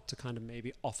also help to kind of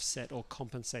maybe offset or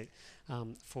compensate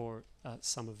for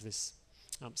some of this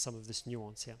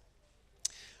nuance here.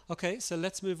 Okay, so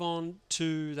let's move on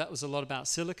to, that was a lot about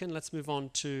silicon. Let's move on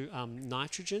to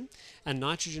nitrogen. And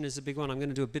nitrogen is a big one. I'm going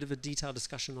to do a bit of a detailed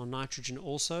discussion on nitrogen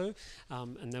also,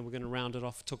 and then we're going to round it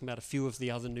off talking about a few of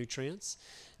the other nutrients.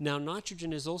 Now,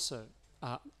 nitrogen is also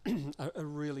a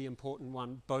really important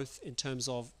one, both in terms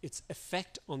of its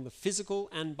effect on the physical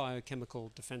and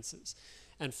biochemical defenses.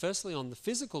 And firstly, on the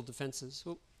physical defenses,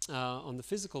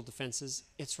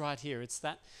 it's right here. It's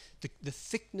that the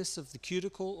thickness of the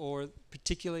cuticle, or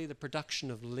particularly the production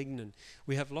of lignin.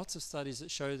 We have lots of studies that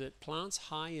show that plants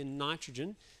high in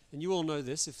nitrogen, and you all know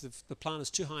this, if the plant is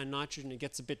too high in nitrogen, it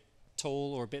gets a bit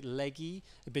tall or a bit leggy,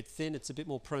 a bit thin, it's a bit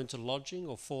more prone to lodging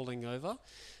or falling over.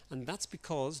 And that's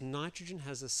because nitrogen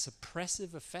has a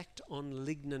suppressive effect on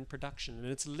lignin production. And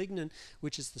it's lignin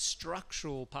which is the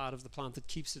structural part of the plant that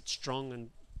keeps it strong and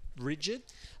rigid.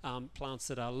 Plants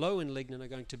that are low in lignin are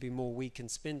going to be more weak and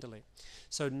spindly.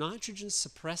 So nitrogen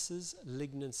suppresses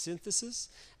lignin synthesis,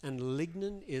 and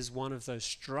lignin is one of those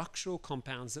structural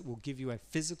compounds that will give you a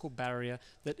physical barrier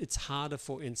that it's harder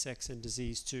for insects and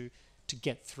disease to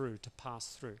get through, to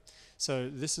pass through. So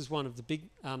this is one of the big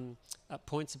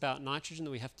points about nitrogen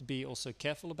that we have to be also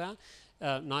careful about.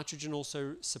 Nitrogen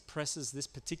also suppresses this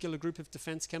particular group of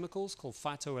defense chemicals called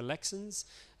phytoalexins.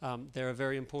 They're a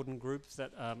very important group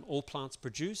that all plants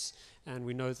produce, and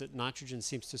we know that nitrogen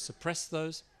seems to suppress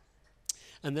those.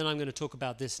 And then I'm going to talk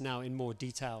about this now in more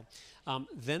detail.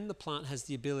 Then the plant has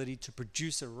the ability to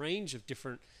produce a range of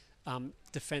different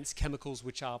defense chemicals,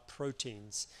 which are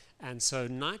proteins. And so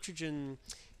nitrogen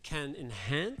can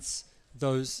enhance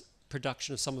those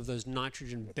production of some of those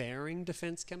nitrogen-bearing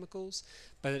defense chemicals,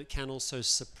 but it can also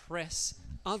suppress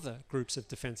other groups of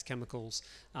defense chemicals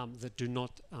that do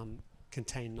not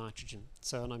contain nitrogen.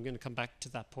 So, and I'm going to come back to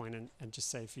that point and just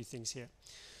say a few things here.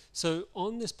 So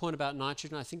on this point about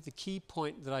nitrogen, I think the key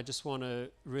point that I just want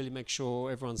to really make sure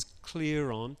everyone's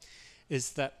clear on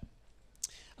is that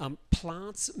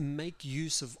plants can make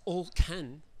use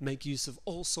of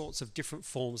all sorts of different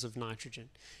forms of nitrogen.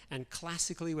 And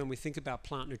classically, when we think about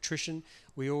plant nutrition,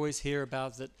 we always hear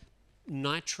about that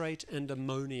nitrate and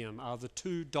ammonium are the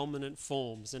two dominant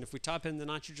forms. And if we type in the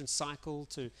nitrogen cycle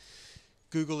to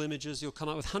Google images, you'll come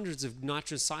up with hundreds of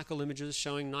nitrogen cycle images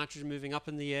showing nitrogen moving up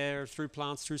in the air, through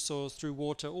plants, through soils, through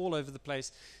water, all over the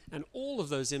place. And all of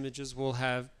those images will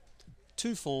have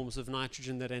two forms of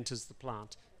nitrogen that enters the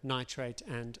plant: nitrate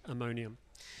and ammonium.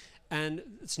 And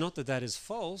it's not that that is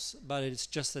false, but it's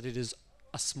just that it is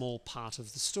a small part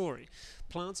of the story.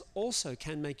 Plants also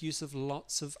can make use of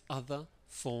lots of other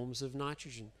forms of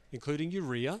nitrogen, including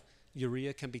urea.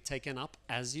 Urea can be taken up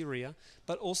as urea,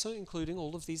 but also including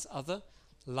all of these other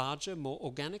larger, more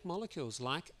organic molecules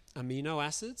like amino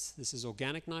acids. This is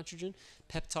organic nitrogen.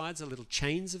 Peptides are little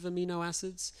chains of amino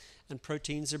acids, and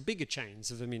proteins are bigger chains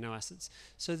of amino acids.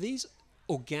 So these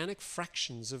organic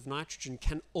fractions of nitrogen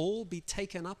can all be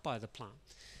taken up by the plant,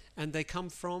 and they come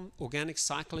from organic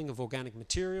cycling of organic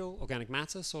material, organic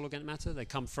matter, soil organic matter. They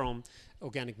come from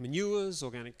organic manures,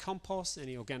 organic compost,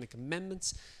 any organic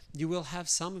amendments. You will have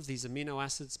some of these amino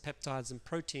acids, peptides, and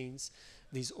proteins,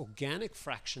 these organic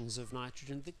fractions of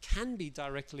nitrogen that can be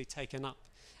directly taken up.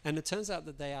 And it turns out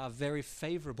that they are very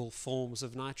favorable forms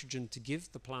of nitrogen to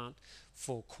give the plant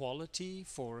for quality,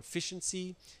 for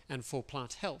efficiency, and for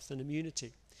plant health and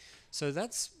immunity. So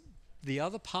that's the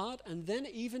other part. And then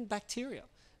even bacteria.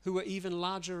 who are even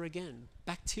larger again.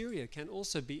 Bacteria can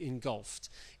also be engulfed,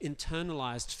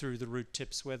 internalized through the root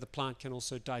tips, where the plant can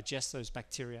also digest those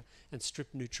bacteria and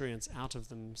strip nutrients out of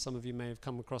them. Some of you may have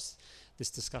come across this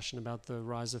discussion about the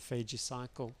rhizophagy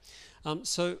cycle.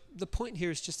 So the point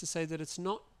here is just to say that it's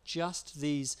not just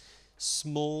these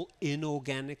small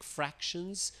inorganic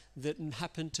fractions that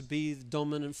happen to be the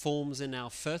dominant forms in our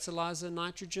fertilizer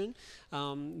nitrogen,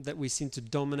 that we seem to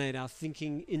dominate our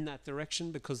thinking in that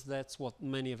direction because that's what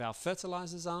many of our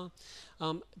fertilizers are.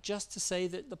 Just to say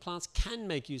that the plants can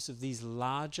make use of these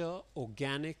larger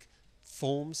organic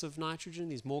forms of nitrogen,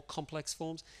 these more complex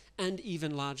forms, and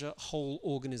even larger whole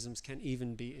organisms can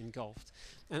even be engulfed.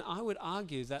 And I would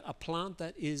argue that a plant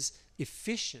that is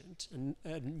efficient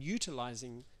and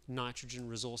utilizing nitrogen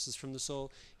resources from the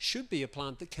soil should be a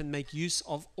plant that can make use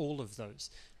of all of those,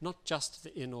 not just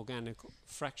the inorganic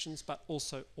fractions, but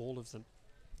also all of them.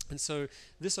 And so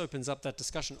this opens up that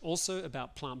discussion also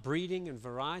about plant breeding and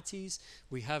varieties.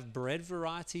 We have bred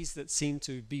varieties that seem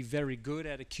to be very good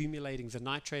at accumulating the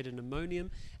nitrate and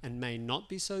ammonium and may not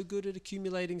be so good at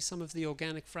accumulating some of the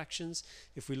organic fractions.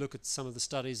 If we look at some of the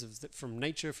studies from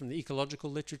nature, from the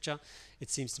ecological literature, it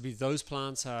seems to be those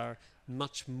plants are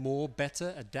much more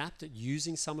better adapt at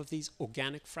using some of these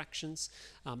organic fractions,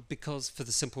 because for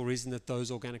the simple reason that those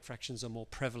organic fractions are more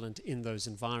prevalent in those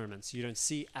environments. You don't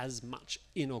see as much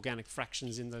inorganic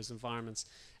fractions in those environments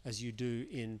as you do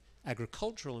in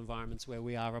agricultural environments where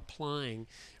we are applying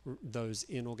those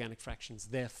inorganic fractions,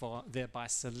 thereby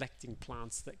selecting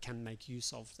plants that can make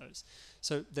use of those.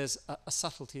 So there's a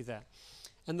subtlety there.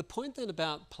 And the point then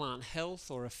about plant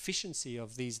health or efficiency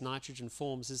of these nitrogen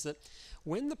forms is that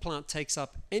when the plant takes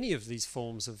up any of these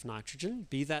forms of nitrogen,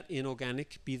 be that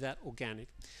inorganic, be that organic,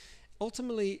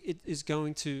 ultimately it is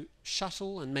going to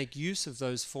shuttle and make use of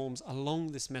those forms along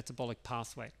this metabolic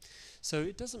pathway. So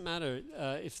it doesn't matter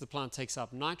if the plant takes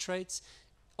up nitrates,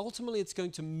 ultimately it's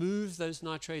going to move those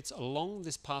nitrates along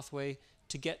this pathway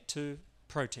to get to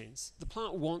proteins. The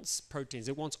plant wants proteins,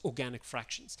 it wants organic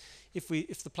fractions. If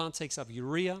the plant takes up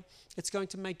urea, it's going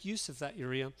to make use of that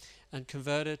urea and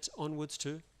convert it onwards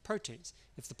to proteins.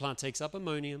 If the plant takes up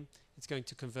ammonium, it's going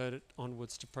to convert it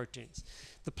onwards to proteins.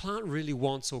 The plant really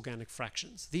wants organic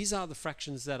fractions. These are the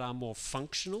fractions that are more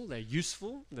functional, they're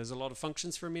useful. There's a lot of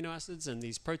functions for amino acids and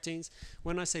these proteins.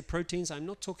 When I say proteins, I'm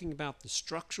not talking about the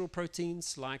structural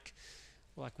proteins like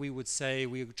we would say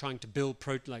we are trying to build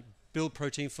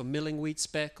protein for milling wheat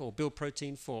speck or build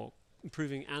protein for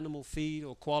improving animal feed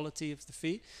or quality of the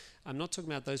feed. I'm not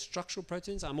talking about those structural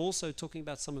proteins. I'm also talking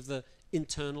about some of the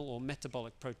internal or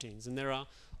metabolic proteins. And there are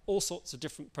all sorts of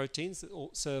different proteins that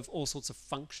serve all sorts of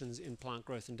functions in plant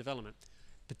growth and development,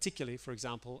 particularly, for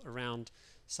example, around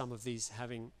some of these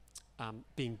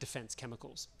being defense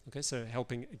chemicals. Okay, so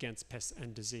helping against pests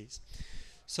and disease.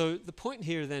 So the point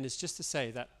here then is just to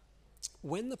say that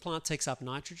when the plant takes up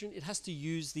nitrogen, it has to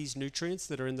use these nutrients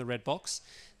that are in the red box.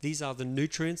 These are the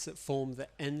nutrients that form the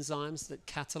enzymes that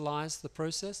catalyze the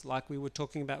process, like we were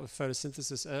talking about with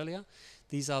photosynthesis earlier.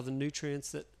 These are the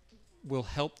nutrients that will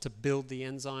help to build the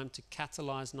enzyme to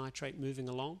catalyze nitrate moving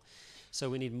along. So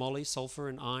we need moly, sulfur,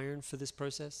 and iron for this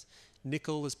process.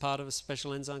 Nickel is part of a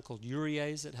special enzyme called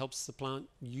urease that helps the plant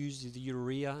use the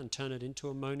urea and turn it into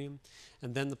ammonium.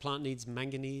 And then the plant needs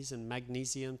manganese and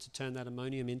magnesium to turn that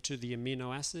ammonium into the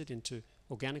amino acid, into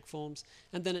organic forms.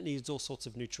 And then it needs all sorts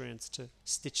of nutrients to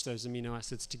stitch those amino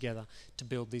acids together to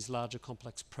build these larger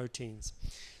complex proteins.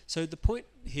 So the point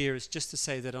here is just to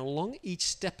say that along each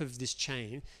step of this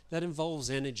chain, that involves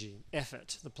energy,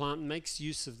 effort. The plant makes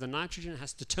use of the nitrogen, it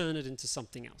has to turn it into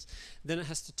something else. Then it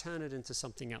has to turn it into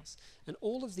something else. And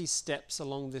all of these steps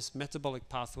along this metabolic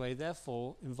pathway,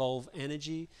 therefore, involve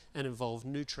energy and involve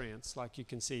nutrients, like you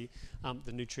can see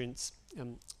the nutrients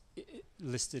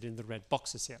listed in the red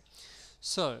boxes here.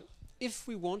 So if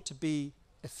we want to be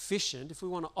efficient, if we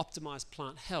want to optimize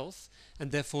plant health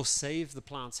and therefore save the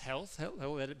plant's health,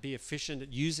 let it be efficient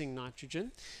at using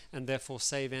nitrogen and therefore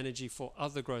save energy for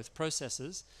other growth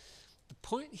processes, the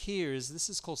point here is this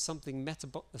is called something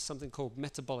called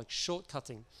metabolic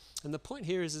shortcutting. And the point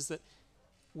here is that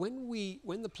when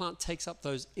the plant takes up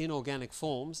those inorganic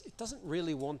forms, it doesn't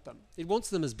really want them. It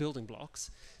wants them as building blocks,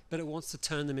 but it wants to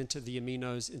turn them into the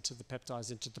aminos, into the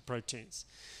peptides, into the proteins.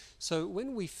 So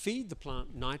when we feed the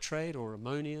plant nitrate or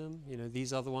ammonium,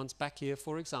 these other ones back here,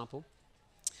 for example,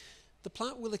 the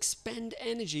plant will expend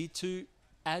energy to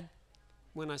add,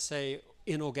 when I say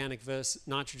inorganic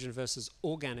nitrogen versus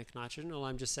organic nitrogen, all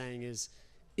I'm just saying is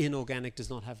inorganic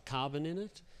does not have carbon in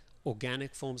it.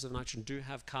 Organic forms of nitrogen do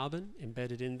have carbon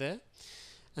embedded in there.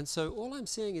 And so all I'm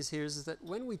saying is here is that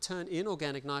when we turn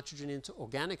inorganic nitrogen into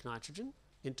organic nitrogen,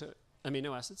 into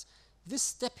amino acids, this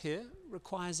step here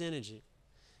requires energy.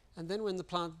 And then when the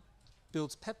plant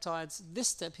builds peptides, this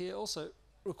step here also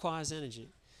requires energy.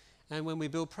 And when we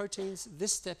build proteins,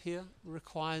 this step here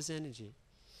requires energy.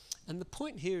 And the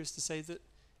point here is to say that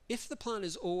if the plant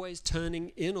is always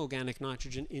turning inorganic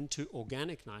nitrogen into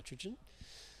organic nitrogen,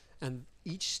 and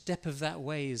each step of that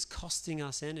way is costing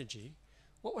us energy,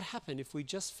 what would happen if we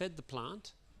just fed the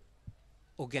plant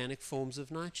organic forms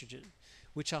of nitrogen,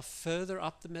 which are further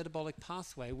up the metabolic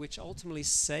pathway, which ultimately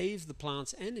save the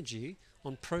plant's energy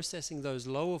on processing those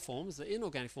lower forms, the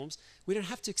inorganic forms? We don't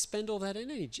have to expend all that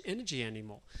energy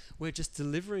anymore. We're just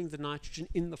delivering the nitrogen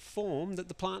in the form that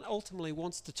the plant ultimately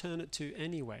wants to turn it to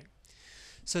anyway.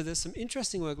 So there's some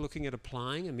interesting work looking at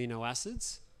applying amino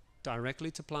acids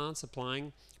directly to plants,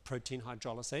 applying protein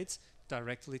hydrolysates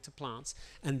directly to plants.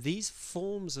 And these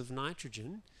forms of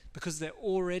nitrogen, because they're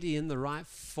already in the right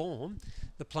form,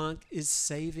 the plant is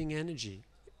saving energy.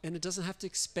 And it doesn't have to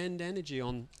expend energy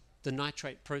on the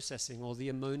nitrate processing or the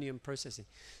ammonium processing.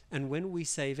 And when we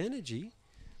save energy,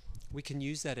 we can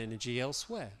use that energy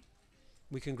elsewhere.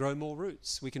 We can grow more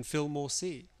roots. We can fill more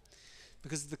seed.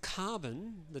 Because the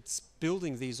carbon that's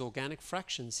building these organic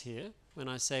fractions here, when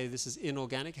I say this is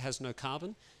inorganic, it has no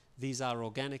carbon, these are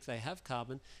organic, they have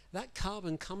carbon, that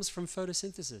carbon comes from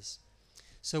photosynthesis.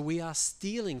 So we are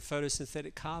stealing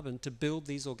photosynthetic carbon to build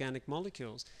these organic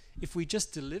molecules. If we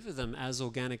just deliver them as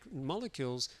organic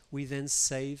molecules, we then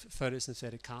save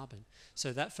photosynthetic carbon.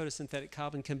 So that photosynthetic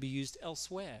carbon can be used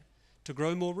elsewhere to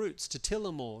grow more roots, to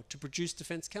tiller more, to produce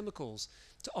defense chemicals,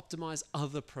 to optimize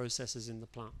other processes in the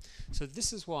plant. So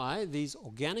this is why these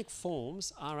organic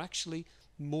forms are actually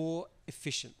more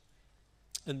efficient.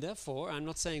 And therefore, I'm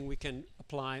not saying we can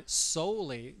apply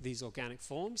solely these organic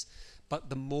forms, but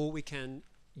the more we can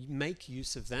make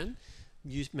use of them,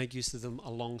 make use of them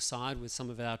alongside with some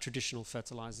of our traditional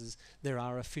fertilizers, there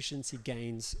are efficiency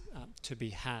gains to be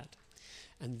had.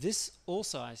 And this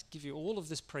also, I give you all of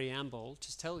this preamble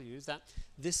to tell you that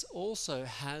this also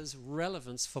has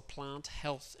relevance for plant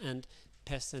health and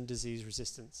pest and disease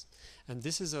resistance. And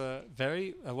this is a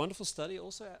wonderful study,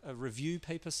 also a review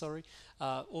paper,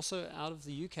 also out of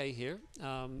the UK here,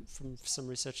 from some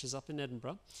researchers up in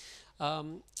Edinburgh,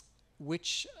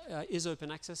 which is open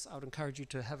access. I would encourage you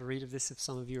to have a read of this if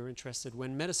some of you are interested.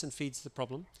 When medicine feeds the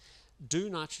problem,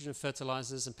 do nitrogen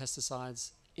fertilizers and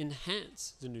pesticides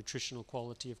enhance the nutritional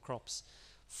quality of crops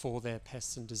for their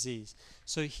pests and disease?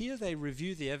 So here they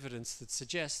review the evidence that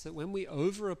suggests that when we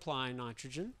over-apply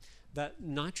nitrogen, that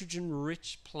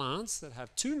nitrogen-rich plants that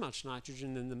have too much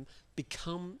nitrogen in them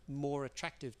become more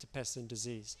attractive to pests and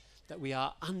disease, that we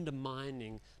are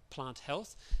undermining plant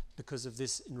health because of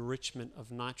this enrichment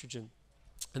of nitrogen.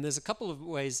 And there's a couple of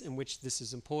ways in which this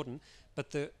is important,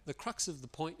 but the crux of the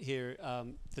point here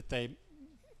that they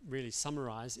really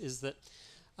summarize is that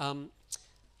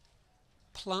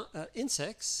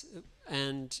insects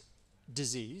and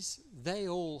disease, they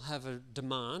all have a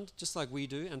demand, just like we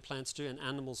do and plants do and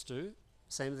animals do.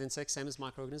 Same with insects, same as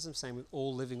microorganisms, same with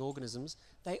all living organisms.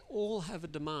 They all have a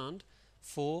demand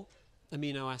for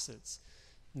amino acids.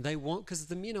 They want, because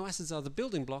the amino acids are the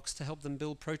building blocks to help them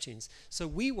build proteins. So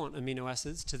we want amino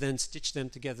acids to then stitch them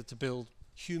together to build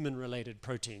human-related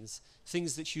proteins,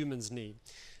 things that humans need.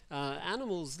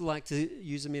 Animals like to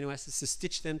use amino acids to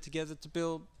stitch them together to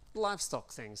build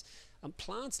livestock things.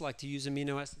 Plants like to use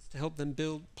amino acids to help them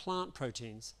build plant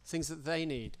proteins, things that they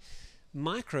need.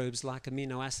 Microbes like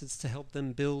amino acids to help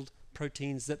them build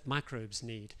proteins that microbes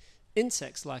need.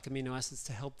 Insects like amino acids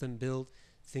to help them build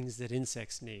things that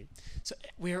insects need. So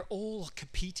we're all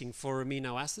competing for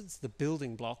amino acids, the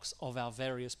building blocks of our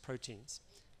various proteins.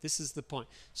 This is the point.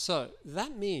 So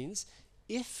that means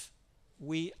if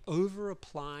we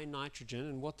over-apply nitrogen,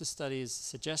 and what the study is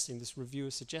suggesting, this review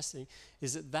is suggesting,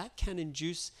 is that that can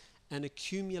induce an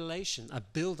accumulation, a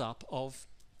build-up of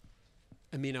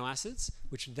amino acids,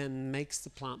 which then makes the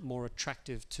plant more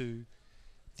attractive to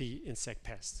the insect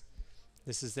pest.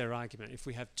 This is their argument, if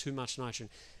we have too much nitrogen.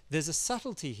 There's a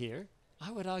subtlety here.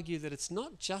 I would argue that it's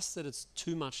not just that it's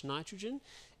too much nitrogen,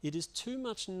 it is too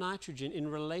much nitrogen in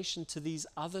relation to these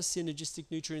other synergistic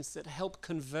nutrients that help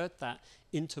convert that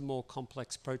into more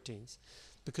complex proteins.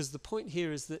 Because the point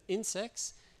here is that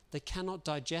insects, they cannot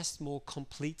digest more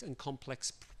complete and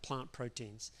complex plant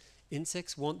proteins.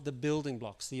 Insects want the building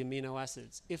blocks, the amino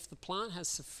acids. If the plant has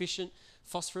sufficient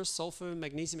phosphorus, sulfur,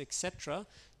 magnesium, etc.,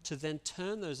 to then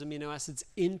turn those amino acids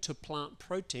into plant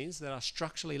proteins that are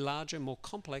structurally larger, more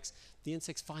complex, the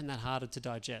insects find that harder to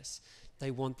digest. They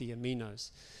want the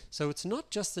aminos. So it's not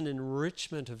just an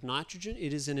enrichment of nitrogen,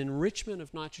 it is an enrichment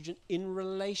of nitrogen in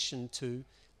relation to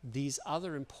these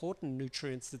other important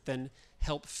nutrients that then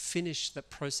help finish the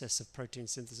process of protein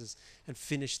synthesis and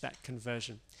finish that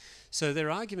conversion. So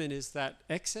their argument is that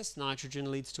excess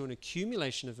nitrogen leads to an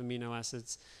accumulation of amino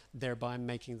acids, thereby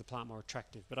making the plant more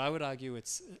attractive. But I would argue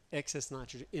it's excess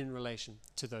nitrogen in relation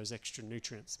to those extra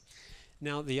nutrients.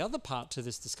 Now, the other part to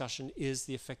this discussion is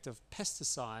the effect of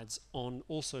pesticides on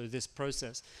also this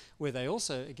process, where they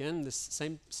also, again, this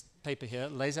same paper here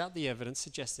lays out the evidence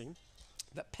suggesting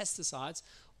that pesticides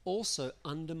also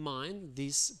undermine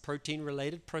these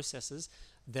protein-related processes,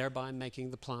 thereby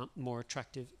making the plant more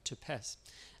attractive to pests.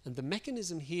 And the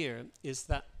mechanism here is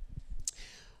that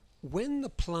when the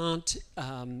plant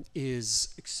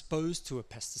is exposed to a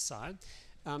pesticide,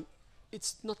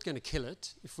 it's not going to kill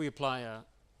it. If we apply a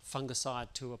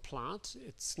fungicide to a plant,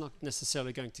 it's not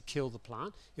necessarily going to kill the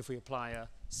plant. If we apply a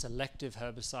selective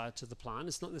herbicide to the plant,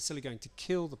 it's not necessarily going to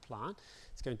kill the plant.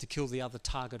 It's going to kill the other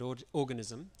target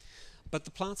organism. But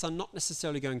the plants are not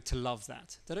necessarily going to love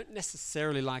that. They don't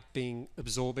necessarily like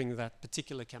absorbing that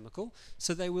particular chemical,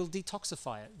 so they will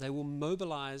detoxify it. They will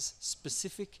mobilize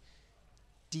specific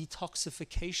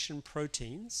detoxification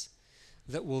proteins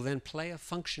that will then play a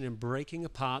function in breaking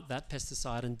apart that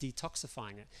pesticide and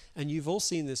detoxifying it. And you've all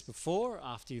seen this before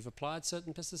after you've applied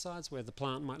certain pesticides, where the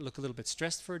plant might look a little bit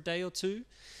stressed for a day or two.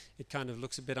 It kind of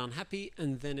looks a bit unhappy,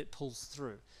 and then it pulls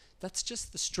through. That's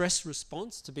just the stress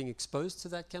response to being exposed to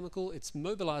that chemical. It's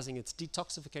mobilizing its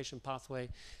detoxification pathway,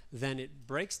 then it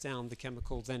breaks down the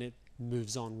chemical, then it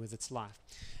moves on with its life.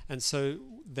 And so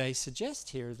they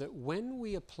suggest here that when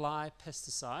we apply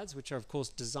pesticides, which are of course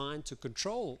designed to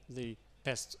control the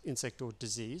pest, insect, or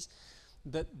disease,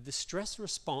 that the stress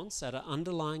response at an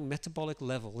underlying metabolic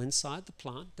level inside the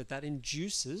plant, that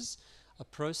induces a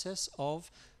process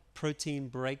of protein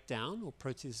breakdown, or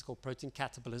this is called protein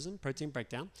catabolism, protein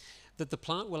breakdown, that the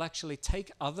plant will actually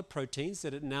take other proteins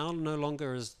that it now no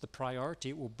longer is the priority.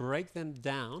 It will break them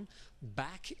down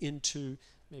back into,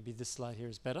 maybe this slide here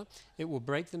is better, it will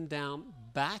break them down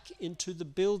back into the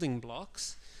building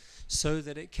blocks so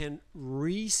that it can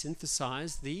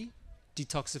resynthesize the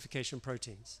detoxification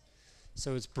proteins.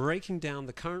 So it's breaking down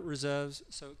the current reserves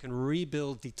so it can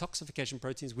rebuild detoxification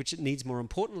proteins, which it needs more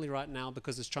importantly right now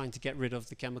because it's trying to get rid of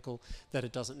the chemical that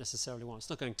it doesn't necessarily want. It's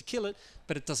not going to kill it,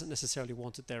 but it doesn't necessarily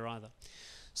want it there either.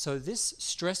 So this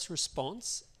stress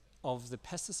response of the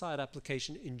pesticide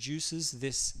application induces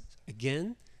this,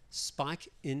 again, spike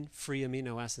in free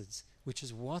amino acids, which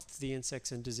is what the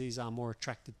insects and disease are more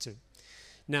attracted to.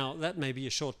 Now, that may be a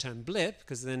short-term blip,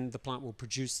 because then the plant will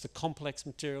produce the complex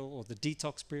material or the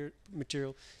detox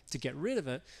material to get rid of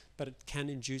it, but it can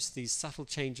induce these subtle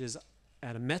changes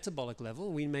at a metabolic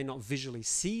level. We may not visually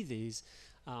see these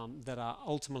that are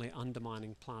ultimately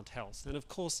undermining plant health. And of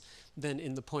course, then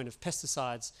in the point of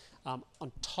pesticides,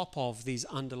 on top of these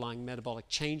underlying metabolic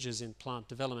changes in plant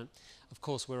development, of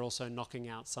course, we're also knocking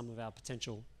out some of our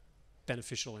potential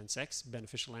beneficial insects,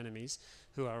 beneficial enemies,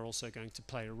 who are also going to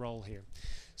play a role here.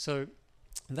 So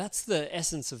that's the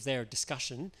essence of their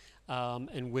discussion,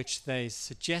 in which they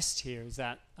suggest here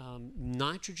that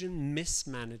nitrogen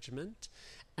mismanagement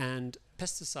and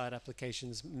pesticide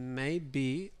applications may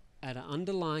be at an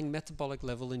underlying metabolic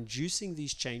level inducing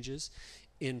these changes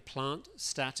in plant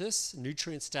status,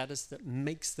 nutrient status, that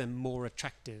makes them more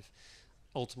attractive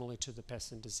ultimately to the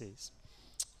pest and disease.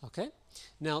 Okay,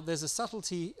 now there's a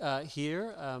subtlety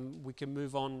here. We can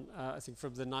move on, I think,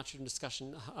 from the nitrogen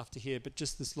discussion after here, but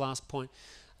just this last point.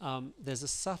 There's a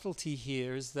subtlety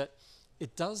here, is that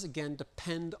it does again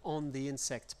depend on the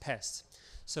insect pest.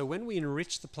 So when we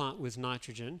enrich the plant with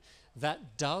nitrogen,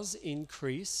 that does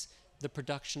increase the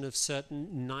production of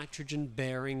certain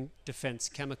nitrogen-bearing defense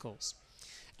chemicals.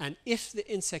 And if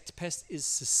the insect pest is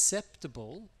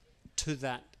susceptible to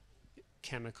that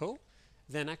chemical,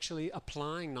 then actually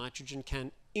applying nitrogen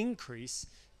can increase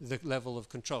the level of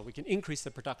control. We can increase the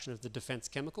production of the defense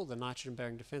chemical, the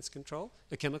nitrogen-bearing defense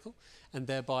chemical, and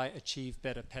thereby achieve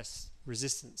better pest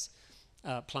resistance,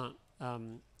 plant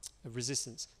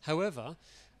resistance. However,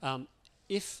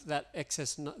 if that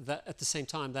excess, at the same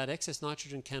time, that excess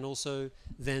nitrogen can also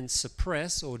then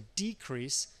suppress or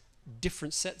decrease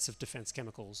different sets of defense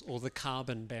chemicals, or the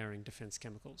carbon-bearing defense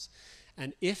chemicals.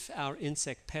 And if our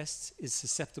insect pest is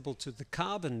susceptible to the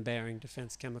carbon-bearing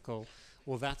defense chemical,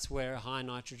 well, that's where high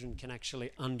nitrogen can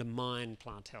actually undermine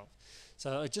plant health.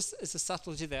 So it's a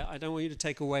subtlety there. I don't want you to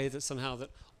take away that somehow that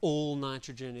all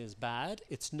nitrogen is bad.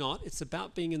 It's not. It's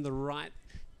about being in the right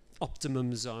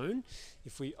optimum zone.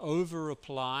 If we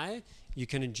over-apply, you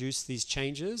can induce these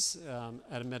changes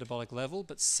at a metabolic level,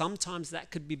 but sometimes that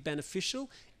could be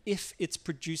beneficial if it's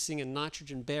producing a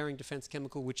nitrogen-bearing defense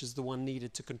chemical, which is the one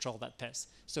needed to control that pest.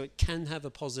 So it can have a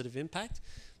positive impact,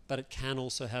 but it can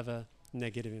also have a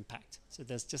negative impact. So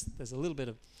there's a little bit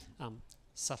of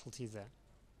subtlety there.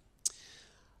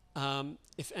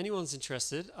 If anyone's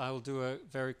interested, I will do a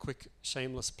very quick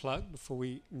shameless plug before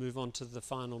we move on to the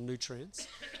final nutrients.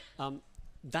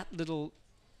 That little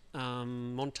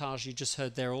montage you just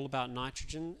heard there, all about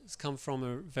nitrogen, has come from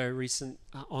a very recent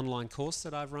online course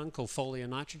that I've run called Foliar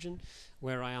Nitrogen,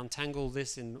 where I untangle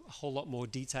this in a whole lot more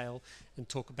detail and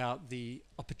talk about the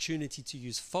opportunity to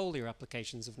use foliar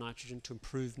applications of nitrogen to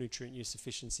improve nutrient use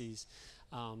efficiencies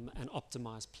and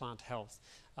optimize plant health.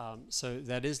 So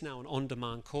that is now an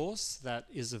on-demand course that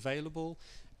is available,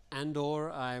 and/or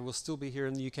I will still be here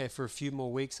in the UK for a few more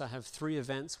weeks. I have 3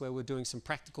 events where we're doing some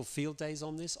practical field days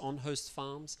on this on host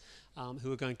farms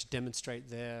who are going to demonstrate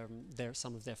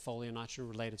some of their foliar nitrogen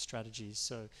related strategies.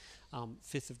 So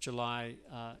 5th of July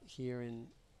here in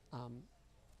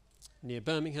near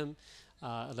Birmingham,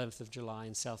 11th of July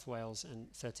in South Wales,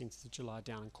 and 13th of July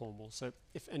down in Cornwall. So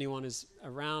if anyone is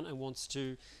around and wants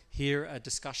to hear a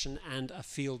discussion and a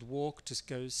field walk, just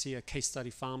go see a case study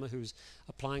farmer who's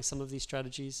applying some of these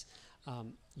strategies.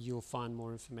 You'll find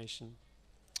more information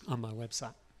on my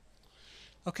website.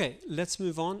 Okay, let's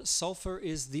move on. Sulfur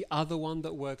is the other one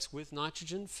that works with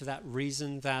nitrogen for that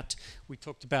reason that we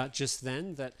talked about just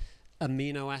then, that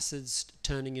amino acids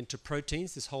turning into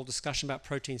proteins, this whole discussion about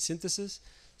protein synthesis.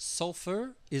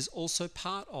 Sulfur is also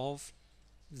part of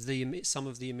some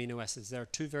of the amino acids. There are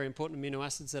 2 very important amino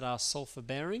acids that are sulfur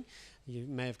bearing. You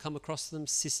may have come across them,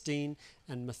 cysteine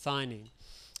and methionine.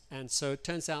 And so it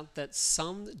turns out that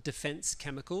some defense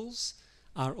chemicals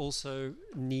are also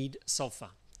need sulfur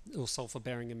or sulfur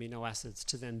bearing amino acids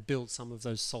to then build some of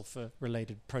those sulfur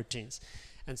related proteins.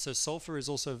 And so sulfur is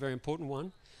also a very important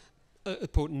one.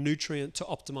 Important nutrient to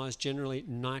optimize generally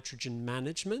nitrogen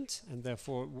management, and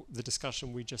therefore the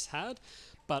discussion we just had.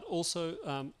 But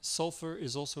also sulfur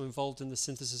is also involved in the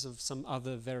synthesis of some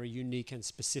other very unique and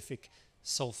specific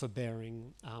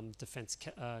sulfur-bearing defense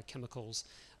chemicals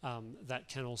that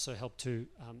can also help to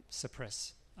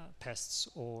suppress pests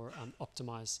or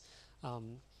optimize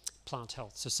plant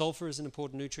health. So sulfur is an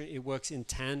important nutrient. It works in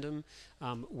tandem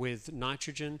with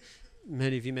nitrogen.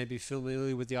 Many of you may be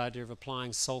familiar with the idea of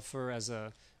applying sulfur as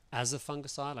a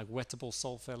fungicide, like wettable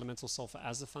sulfur, elemental sulfur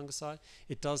as a fungicide.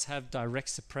 It does have direct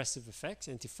suppressive effects,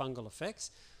 antifungal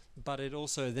effects, but it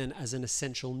also then, as an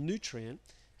essential nutrient,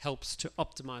 helps to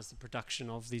optimize the production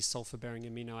of these sulfur-bearing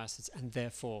amino acids and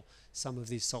therefore some of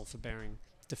these sulfur-bearing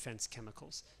defense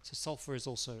chemicals. So sulfur is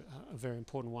also a very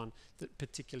important one that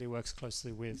particularly works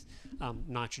closely with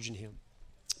nitrogen here.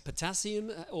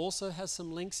 Potassium also has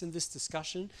some links in this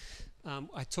discussion.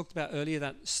 I talked about earlier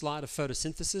that slide of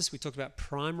photosynthesis. We talked about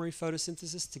primary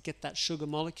photosynthesis to get that sugar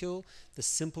molecule, the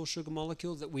simple sugar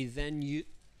molecule, that we then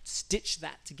stitch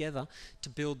that together to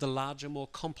build the larger, more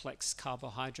complex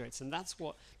carbohydrates. And that's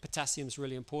what potassium is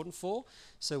really important for.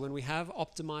 So when we have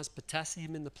optimized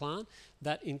potassium in the plant,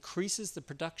 that increases the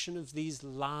production of these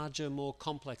larger, more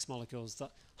complex molecules, the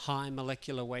high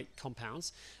molecular weight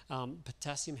compounds.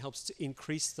 Potassium helps to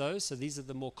increase those. So these are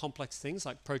the more complex things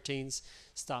like proteins,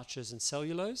 starches, and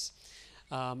cellulose.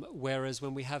 Whereas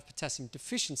when we have potassium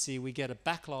deficiency, we get a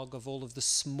backlog of all of the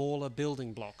smaller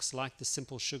building blocks, like the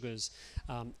simple sugars,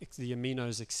 the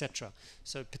aminos, etc.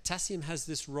 So potassium has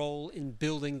this role in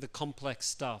building the complex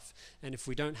stuff. And if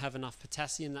we don't have enough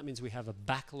potassium, that means we have a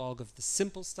backlog of the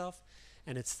simple stuff.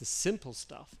 And it's the simple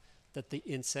stuff that the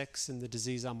insects and the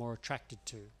disease are more attracted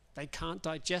to. They can't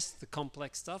digest the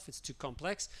complex stuff, it's too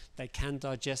complex. They can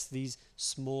digest these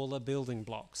smaller building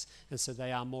blocks. And so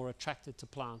they are more attracted to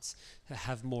plants that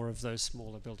have more of those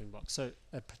smaller building blocks. So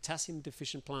a potassium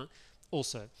deficient plant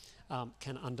also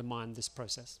can undermine this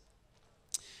process.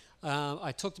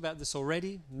 I talked about this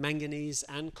already. Manganese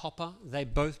and copper, they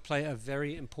both play a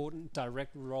very important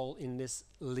direct role in this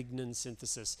lignin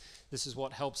synthesis. This is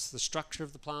what helps the structure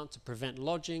of the plant to prevent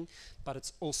lodging, but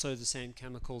it's also the same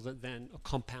chemical that then, or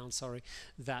compound, sorry,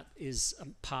 that is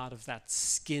part of that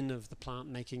skin of the plant,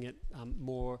 making it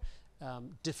more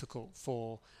difficult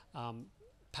for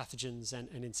pathogens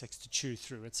and insects to chew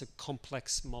through. It's a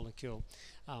complex molecule,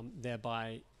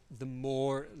 thereby the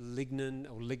more lignin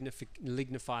or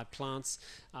lignified plants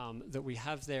that we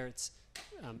have there, it's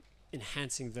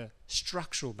enhancing the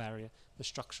structural barrier, the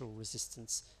structural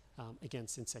resistance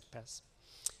against insect pests.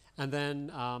 And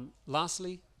then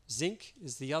lastly, zinc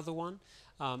is the other one.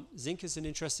 Zinc is an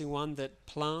interesting one that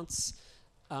plants,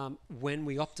 when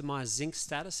we optimize zinc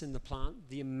status in the plant,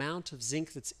 the amount of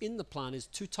zinc that's in the plant is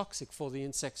too toxic for the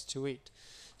insects to eat.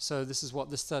 So this is what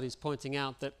this study is pointing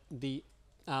out, that the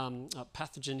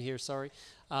pathogen here,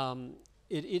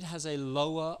 it has a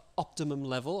lower optimum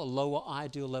level, a lower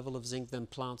ideal level of zinc than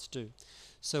plants do.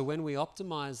 So when we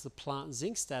optimize the plant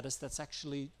zinc status, that's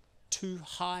actually too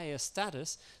high a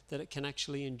status that it can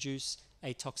actually induce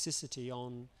a toxicity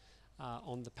on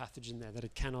the pathogen there, that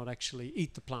it cannot actually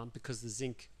eat the plant because the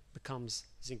zinc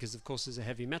is of course is a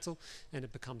heavy metal, and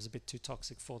it becomes a bit too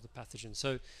toxic for the pathogen.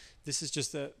 So this is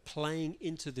just playing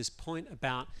into this point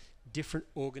about different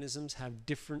organisms have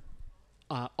different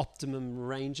optimum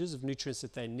ranges of nutrients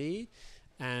that they need,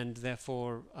 and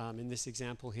therefore in this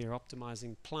example here,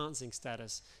 optimizing plant zinc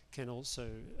status can also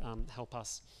help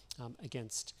us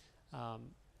against our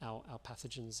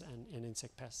pathogens and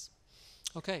insect pests.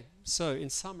 Okay, so in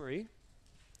summary,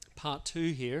 part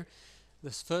 2 here,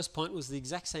 this first point was the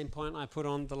exact same point I put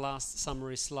on the last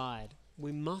summary slide.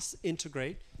 We must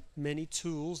integrate many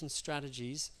tools and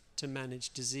strategies to manage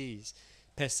disease,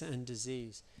 pests and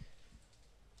disease.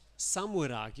 Some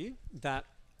would argue that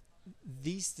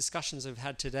these discussions I've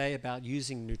had today about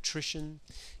using nutrition,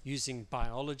 using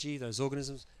biology, those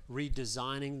organisms,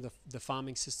 redesigning the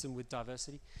farming system with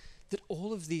diversity, that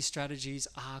all of these strategies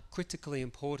are critically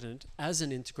important as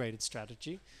an integrated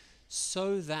strategy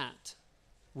so that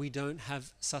we don't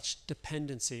have such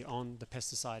dependency on the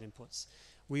pesticide inputs.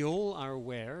 We all are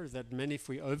aware that if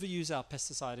we overuse our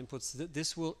pesticide inputs, that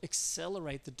this will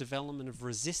accelerate the development of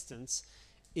resistance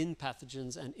in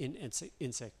pathogens and in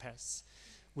insect pests.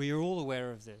 We are all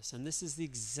aware of this, and this is the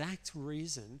exact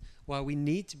reason why we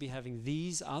need to be having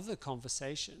these other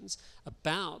conversations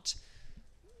about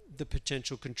the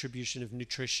potential contribution of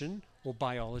nutrition or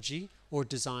biology or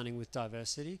designing with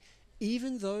diversity,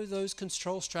 even though those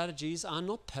control strategies are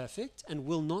not perfect and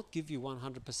will not give you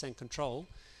 100% control.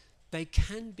 They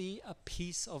can be a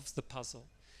piece of the puzzle,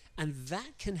 and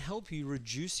that can help you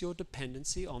reduce your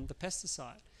dependency on the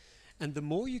pesticide. And the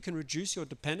more you can reduce your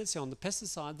dependency on the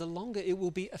pesticide, the longer it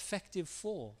will be effective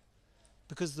for,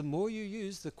 because the more you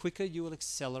use, the quicker you will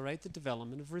accelerate the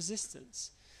development of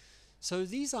resistance. So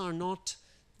these are not,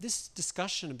 this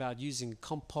discussion about using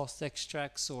compost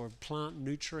extracts or plant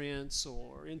nutrients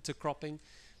or intercropping,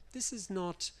 this is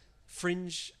not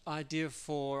fringe idea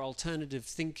for alternative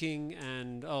thinking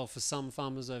and, for some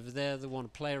farmers over there that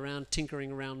want to play around,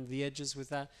 tinkering around the edges with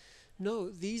that. No,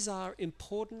 these are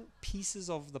important pieces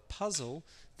of the puzzle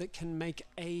that can make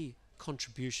a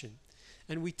contribution.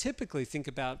 And we typically think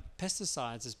about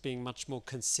pesticides as being much more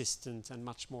consistent and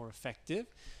much more effective.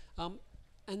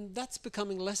 And that's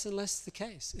becoming less and less the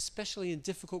case, especially in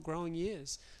difficult growing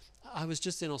years. I was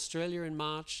just in Australia in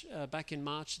March, back in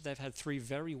March. They've had 3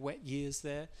 very wet years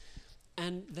there.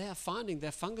 And they are finding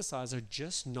their fungicides are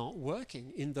just not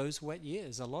working in those wet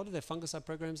years. A lot of their fungicide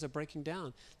programs are breaking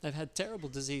down. They've had terrible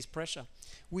disease pressure.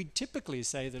 We typically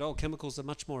say that, chemicals are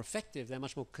much more effective, they're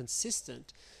much more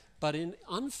consistent. But in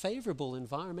unfavorable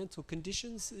environmental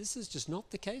conditions, this is just not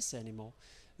the case anymore.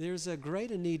 There's a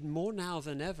greater need more now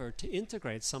than ever to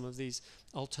integrate some of these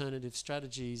alternative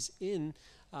strategies in,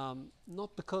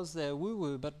 not because they're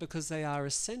woo-woo, but because they are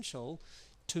essential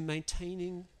to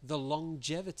maintaining the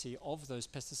longevity of those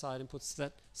pesticide inputs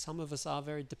that some of us are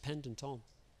very dependent on.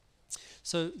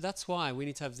 So that's why we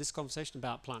need to have this conversation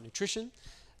about plant nutrition,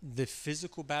 the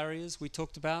physical barriers we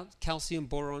talked about, calcium,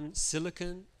 boron,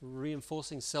 silicon,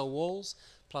 reinforcing cell walls,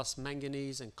 plus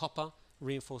manganese and copper,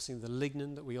 reinforcing the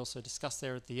lignin that we also discussed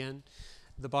there at the end.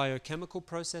 The biochemical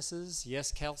processes,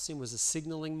 yes, calcium was a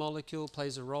signaling molecule,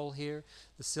 plays a role here.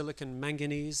 The silicon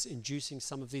manganese inducing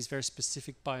some of these very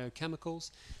specific biochemicals.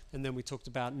 And then we talked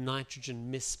about nitrogen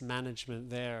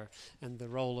mismanagement there and the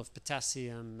role of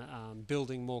potassium,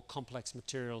 building more complex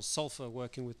materials, sulfur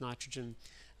working with nitrogen,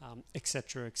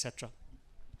 etc., etc.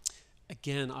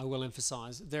 Again, I will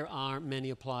emphasize, there are many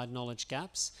applied knowledge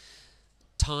gaps.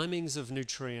 Timings of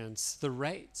nutrients, the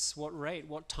rates, what rate,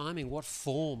 what timing, what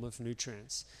form of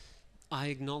nutrients. I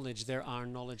acknowledge there are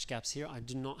knowledge gaps here. I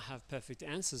do not have perfect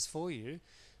answers for you,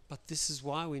 but this is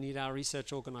why we need our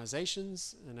research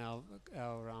organizations and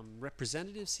our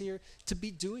representatives here to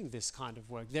be doing this kind of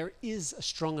work. There is a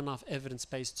strong enough evidence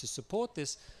base to support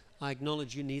this. I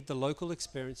acknowledge you need the local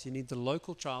experience, you need the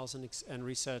local trials and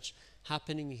research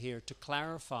happening here to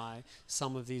clarify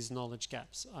some of these knowledge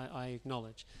gaps. I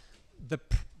acknowledge.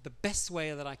 The best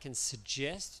way that I can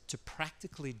suggest to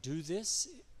practically do this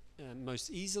most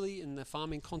easily in the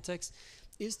farming context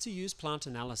is to use plant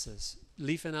analysis,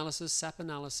 leaf analysis, sap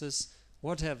analysis,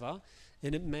 whatever.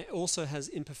 And it may also has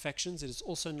imperfections. It is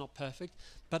also not perfect,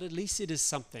 but at least it is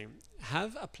something.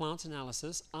 Have a plant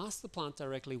analysis. Ask the plant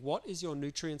directly, what is your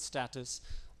nutrient status?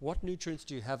 What nutrients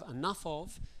do you have enough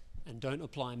of? And don't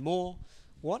apply more.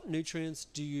 What nutrients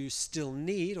do you still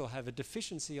need or have a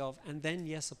deficiency of? And then,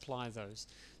 yes, apply those.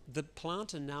 the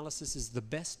plant analysis is the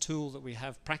best tool that we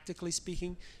have, practically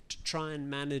speaking, to try and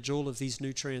manage all of these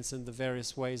nutrients and the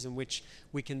various ways in which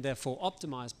we can therefore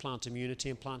optimize plant immunity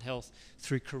and plant health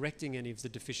through correcting any of the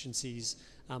deficiencies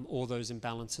or those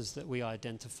imbalances that we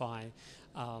identify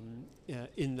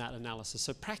in that analysis.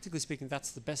 So practically speaking,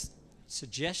 that's the best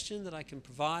suggestion that I can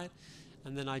provide.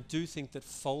 And then I do think that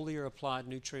foliar applied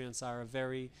nutrients are a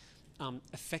very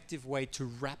effective way to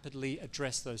rapidly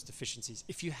address those deficiencies.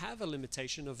 If you have a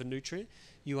limitation of a nutrient,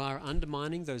 you are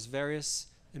undermining those various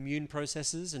immune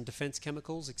processes and defense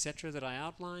chemicals, etc., that I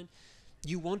outlined.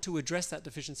 You want to address that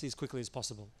deficiency as quickly as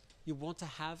possible. You want to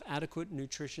have adequate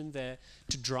nutrition there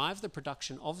to drive the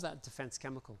production of that defense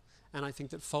chemical. And I think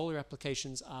that foliar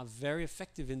applications are very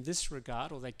effective in this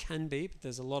regard, or they can be, but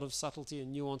there's a lot of subtlety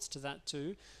and nuance to that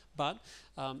too. But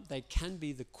they can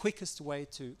be the quickest way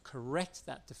to correct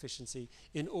that deficiency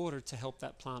in order to help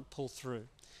that plant pull through.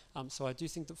 So I do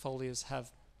think that foliars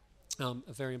have a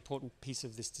very important piece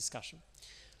of this discussion.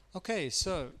 Okay,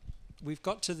 so we've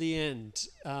got to the end.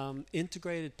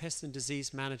 Integrated pest and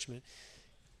disease management.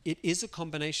 It is a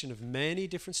combination of many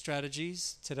different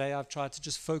strategies. Today I've tried to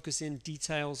just focus in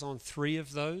details on 3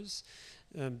 of those.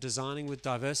 Designing with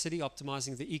diversity,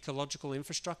 optimizing the ecological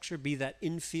infrastructure, be that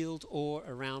in-field or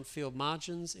around field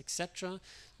margins, etc.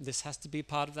 This has to be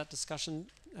part of that discussion,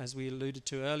 as we alluded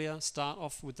to earlier. Start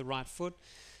off with the right foot.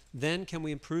 Then can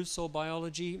we improve soil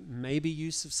biology? Maybe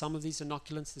use of some of these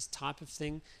inoculants, this type of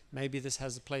thing. Maybe this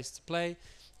has a place to play.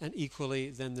 And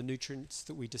equally, then the nutrients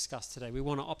that we discussed today. We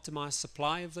want to optimize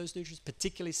supply of those nutrients,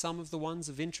 particularly some of the ones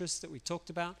of interest that we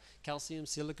talked about, calcium,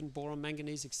 silicon, boron,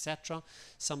 manganese, etc.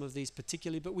 Some of these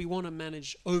particularly, but we want to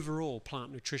manage overall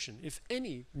plant nutrition. If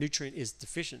any nutrient is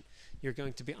deficient, you're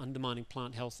going to be undermining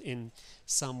plant health in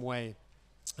some way,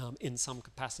 in some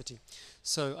capacity.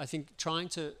 So I think trying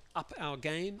to up our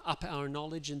game, up our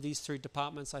knowledge in these 3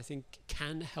 departments, I think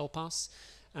can help us.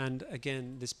 And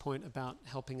again, this point about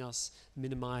helping us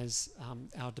minimize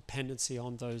our dependency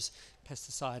on those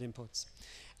pesticide inputs.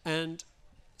 And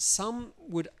some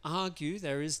would argue,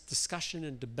 there is discussion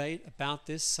and debate about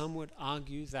this, some would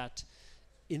argue that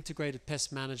integrated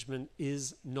pest management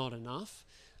is not enough,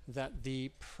 that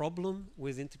the problem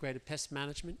with integrated pest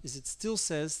management is it still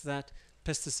says that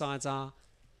pesticides are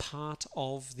part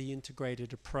of the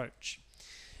integrated approach.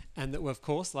 And that, of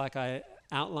course, like I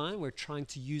outline, we're trying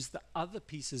to use the other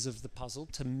pieces of the puzzle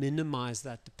to minimize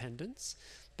that dependence.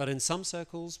 But in some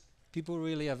circles, people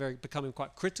really are becoming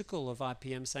quite critical of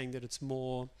IPM, saying that it's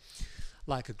more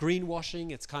like a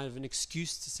greenwashing. It's kind of an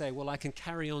excuse to say, well, I can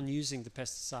carry on using the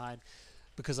pesticide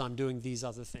because I'm doing these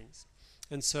other things.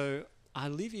 And so I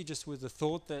leave you just with the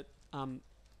thought that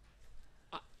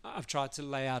I've tried to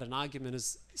lay out an argument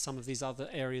as some of these other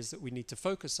areas that we need to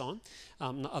focus on,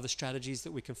 other strategies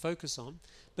that we can focus on,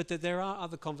 but that there are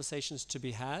other conversations to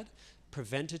be had.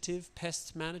 Preventative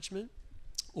pest management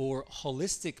or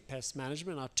holistic pest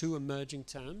management are 2 emerging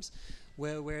terms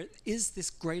where is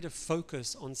this greater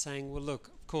focus on saying, well, look,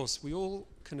 of course, we all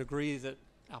can agree that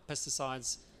our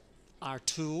pesticides are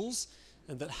tools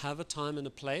and that have a time and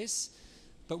a place.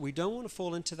 But we don't want to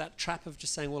fall into that trap of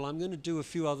just saying, well, I'm going to do a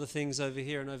few other things over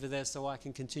here and over there so I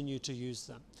can continue to use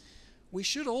them. We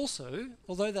should also,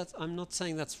 although I'm not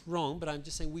saying that's wrong, but I'm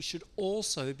just saying we should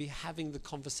also be having the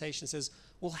conversation that says,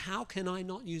 well, how can I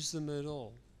not use them at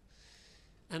all?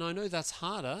 And I know that's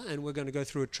harder, and we're going to go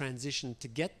through a transition to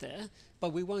get there,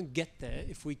 but we won't get there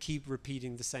if we keep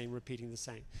repeating the same.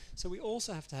 So we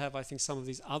also have to have, I think, some of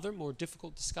these other more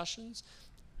difficult discussions.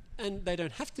 And they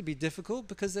don't have to be difficult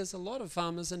because there's a lot of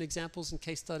farmers and examples and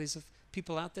case studies of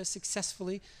people out there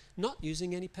successfully not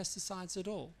using any pesticides at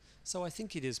all. So I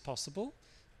think it is possible.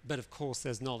 But of course,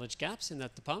 there's knowledge gaps in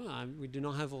that department. We do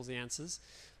not have all the answers.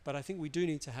 But I think we do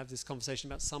need to have this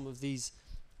conversation about some of these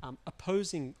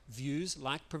opposing views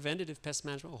like preventative pest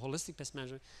management or holistic pest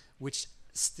management, which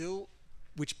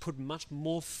put much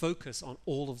more focus on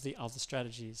all of the other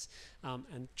strategies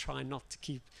and try not to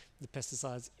keep the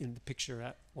pesticides in the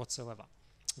picture whatsoever.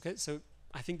 Okay, so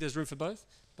I think there's room for both,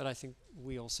 but I think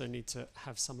we also need to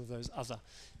have some of those other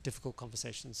difficult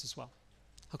conversations as well.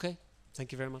 Okay,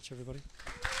 thank you very much, everybody.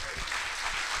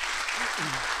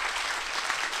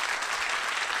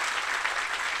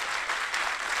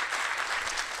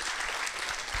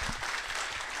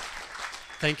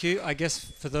 Thank you. I guess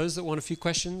for those that want a few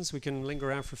questions, we can linger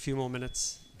around for a few more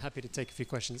minutes. Happy to take a few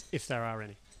questions if there are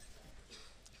any.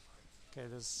 Okay,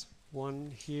 there's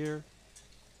one here.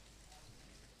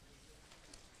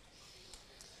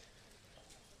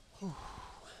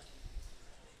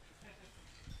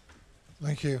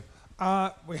 Thank you.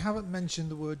 We haven't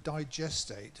mentioned the word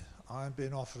digestate. I've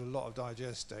been offered a lot of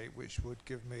digestate, which would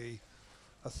give me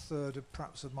a third of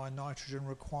perhaps of my nitrogen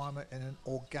requirement in an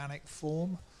organic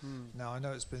form. Now I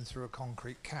know it's been through a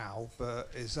concrete cow, but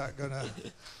is that going to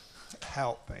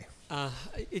help me?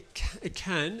 It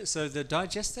can. So the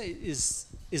digester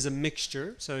is a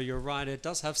mixture. So you're right, it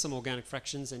does have some organic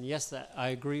fractions, and yes, that I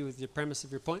agree with the premise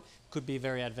of your point. Could be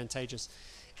very advantageous.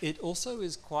 It also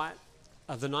is quite.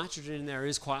 The nitrogen in there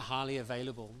is quite highly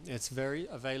available. It's very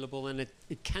available, and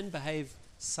it can behave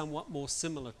somewhat more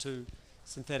similar to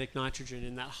synthetic nitrogen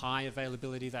in that high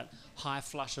availability, that high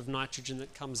flush of nitrogen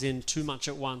that comes in too much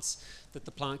at once that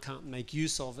the plant can't make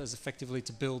use of as effectively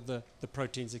to build the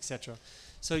proteins, etc.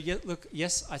 So yeah, look,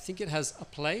 yes, I think it has a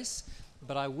place,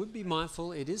 but I would be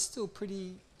mindful it is still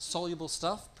pretty soluble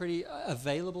stuff, pretty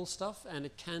available stuff, and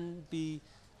it can be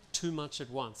too much at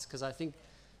once, because I think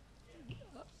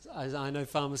I know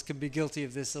farmers can be guilty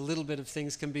of this. A little bit of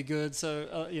things can be good, so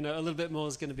a little bit more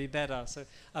is going to be better. So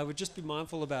I would just be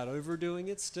mindful about overdoing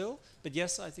it still. But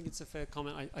yes, I think it's a fair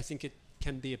comment. I think it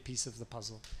can be a piece of the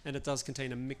puzzle, and it does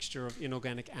contain a mixture of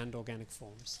inorganic and organic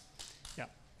forms. Yeah.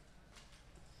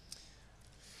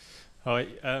 Hi.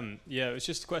 Yeah, it was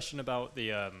just a question about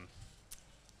the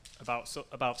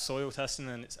about soil testing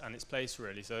and its place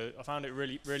really. So I found it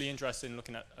really interesting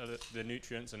looking at the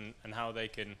nutrients and how they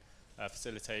can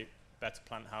facilitate better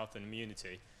plant health and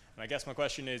immunity. And I guess my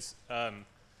question is,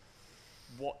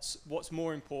 what's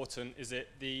more important? Is it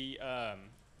the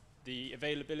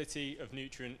availability of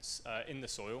nutrients in the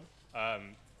soil,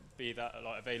 be that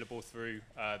like available through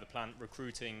the plant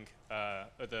recruiting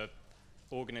other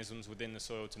organisms within the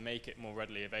soil to make it more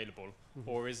readily available,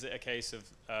 or is it a case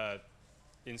of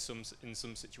in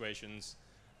some situations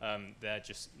there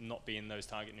just not being those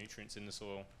target nutrients in the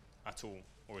soil at all,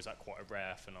 or is that quite a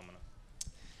rare phenomenon?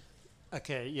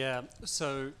 Okay, yeah.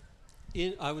 So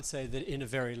I would say that in a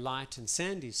very light and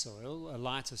sandy soil, a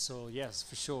lighter soil, yes,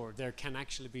 for sure, there can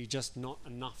actually be just not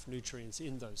enough nutrients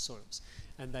in those soils.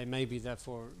 And they may be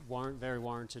therefore very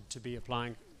warranted to be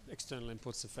applying external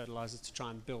inputs of fertilizers to try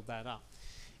and build that up.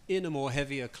 In a more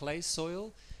heavier clay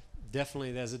soil,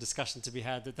 definitely there's a discussion to be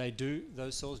had that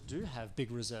those soils do have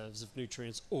big reserves of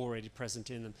nutrients already present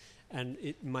in them. And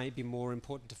it may be more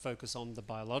important to focus on the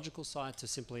biological side to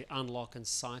simply unlock and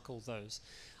cycle those.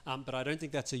 But I don't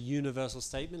think that's a universal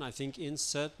statement. I think in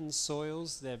certain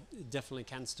soils there definitely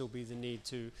can still be the need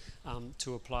to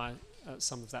apply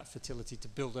some of that fertility to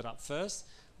build it up first,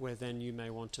 where then you may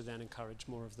want to then encourage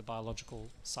more of the biological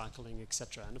cycling,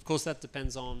 etc. And of course that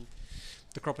depends on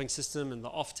the cropping system and the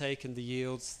offtake and the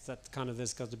yields. That kind of,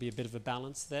 there's got to be a bit of a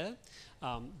balance there.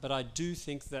 But I do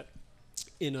think that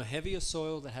in a heavier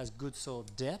soil that has good soil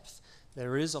depth,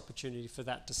 there is opportunity for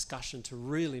that discussion to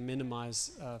really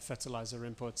minimize fertilizer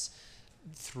inputs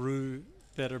through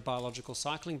better biological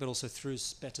cycling, but also through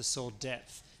better soil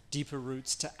depth, deeper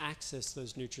roots to access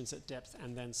those nutrients at depth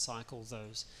and then cycle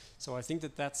those. So I think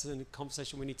that that's a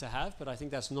conversation we need to have, but I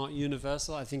think that's not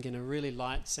universal. I think in a really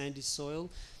light, sandy soil,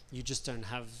 you just don't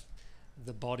have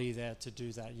the body there to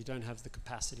do that. You don't have the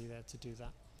capacity there to do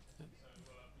that.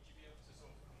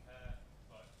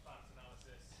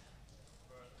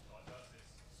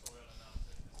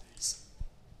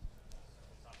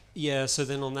 Yeah, so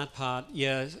then on that part,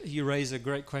 yeah, you raise a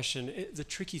great question. The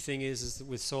tricky thing is that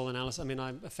with soil analysis, I mean,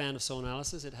 I'm a fan of soil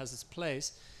analysis. It has its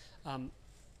place.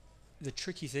 The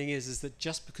tricky thing is that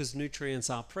just because nutrients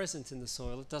are present in the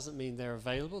soil, it doesn't mean they're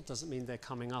available. It doesn't mean they're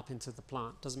coming up into the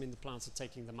plant. It doesn't mean the plants are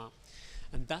taking them up.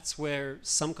 And that's where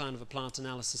some kind of a plant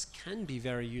analysis can be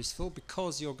very useful,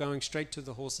 because you're going straight to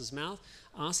the horse's mouth,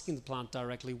 asking the plant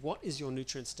directly, what is your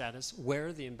nutrient status? Where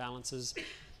are the imbalances?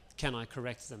 Can I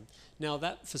correct them? Now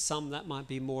that for some that might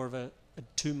be more of a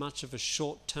too much of a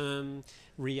short-term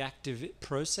reactive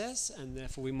process, and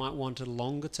therefore we might want a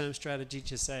longer-term strategy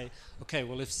to say, okay,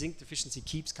 well, if zinc deficiency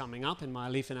keeps coming up in my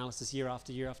leaf analysis year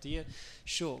after year after year,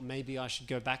 sure, maybe I should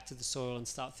go back to the soil and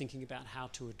start thinking about how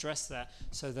to address that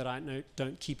so that I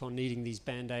don't keep on needing these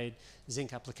band-aid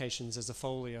zinc applications as a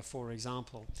foliar, for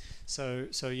example. So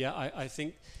yeah, I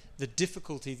think the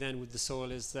difficulty then with the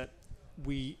soil is that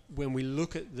when we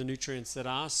look at the nutrients that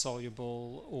are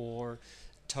soluble or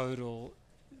total,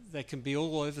 they can be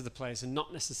all over the place and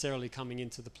not necessarily coming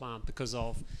into the plant because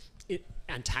of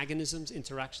antagonisms,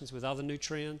 interactions with other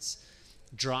nutrients.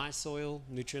 Dry soil,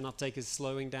 nutrient uptake is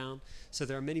slowing down. So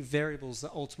there are many variables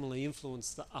that ultimately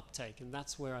influence the uptake, and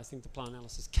that's where I think the plant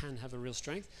analysis can have a real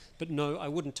strength. But no, I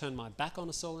wouldn't turn my back on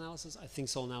a soil analysis. I think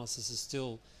soil analysis is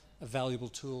still a valuable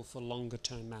tool for longer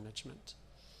term management.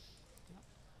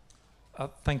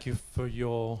 Thank you for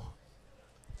your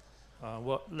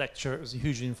lecture. It was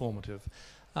hugely informative.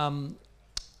 I'm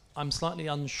slightly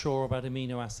unsure about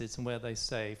amino acids and where they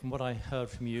stay. From what I heard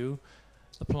from you,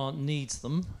 the plant needs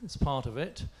them, it's part of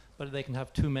it, but they can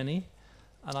have too many.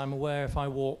 And I'm aware if I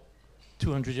walk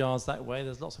 200 yards that way,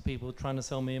 there's lots of people trying to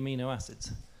sell me amino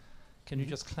acids. Can you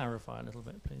just clarify a little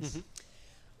bit, please?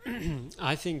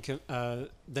 I think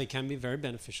they can be very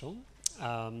beneficial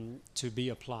to be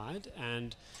applied,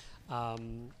 and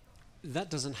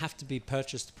that doesn't have to be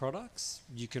purchased products.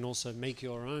 You can also make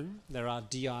your own. There are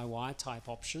DIY type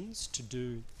options to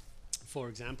do, for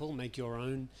example, make your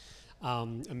own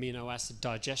amino acid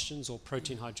digestions or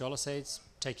protein hydrolysates,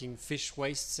 taking fish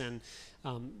wastes and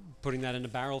putting that in a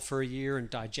barrel for a year and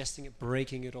digesting it,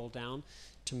 breaking it all down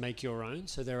to make your own.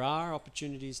 So there are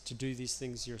opportunities to do these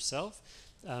things yourself.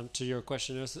 To your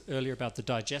question earlier about the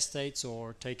digestates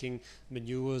or taking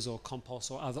manures or compost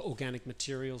or other organic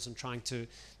materials and trying to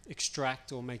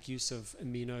extract or make use of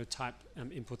amino type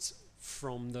inputs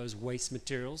from those waste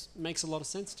materials makes a lot of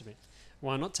sense to me.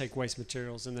 Why not take waste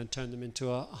materials and then turn them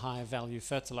into a higher value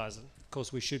fertilizer? Of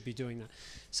course, we should be doing that.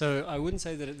 So I wouldn't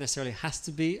say that it necessarily has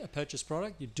to be a purchased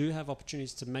product. You do have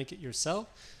opportunities to make it yourself.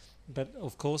 But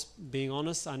of course, being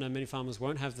honest, I know many farmers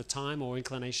won't have the time or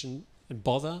inclination and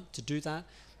bother to do that,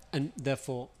 and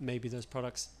therefore maybe those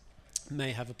products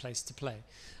may have a place to play.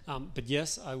 But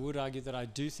yes, I would argue that I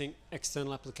do think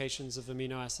external applications of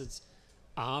amino acids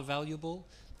are valuable,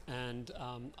 and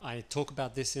I talk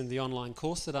about this in the online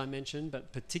course that I mentioned,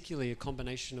 but particularly a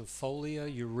combination of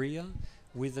foliar urea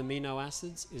with amino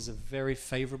acids is a very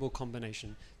favorable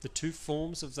combination. The two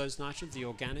forms of those nitrogens, the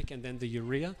organic and then the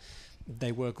urea,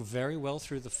 they work very well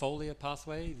through the foliar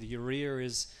pathway. The urea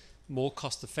is more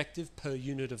cost effective per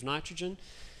unit of nitrogen,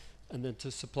 and then to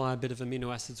supply a bit of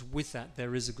amino acids with that,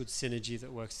 there is a good synergy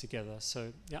that works together.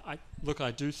 So yeah,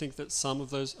 I do think that some of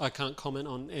those, I can't comment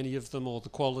on any of them or the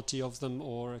quality of them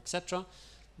or etc.,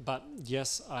 but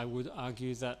yes, I would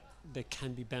argue that there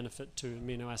can be benefit to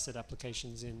amino acid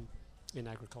applications in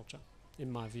agriculture,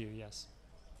 in my view. Yes.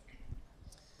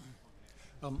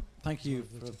 Thank you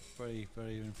for a very,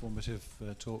 very informative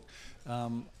talk.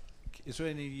 Is there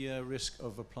any risk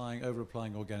of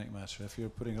over-applying organic matter? If you're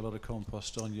putting a lot of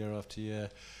compost on year after year,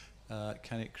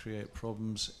 can it create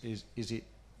problems? Is it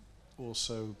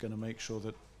also going to make sure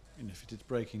that, if it is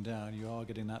breaking down, you are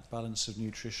getting that balance of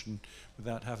nutrition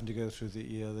without having to go through the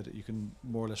year, that you can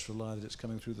more or less rely that it's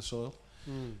coming through the soil?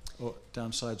 Or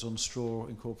downsides on straw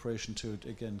incorporation to it,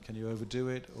 again, can you overdo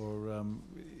it? Or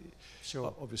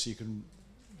Sure. Obviously you can,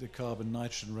 the carbon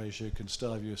nitrogen ratio can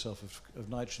starve yourself of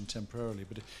nitrogen temporarily,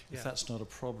 but if that's not a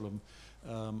problem,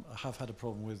 I have had a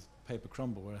problem with paper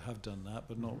crumble where I have done that,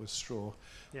 but not with straw.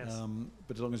 Yes.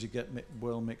 But as long as you get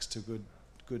well mixed to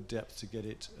good depth to get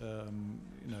it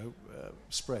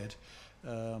spread,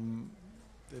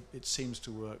 it seems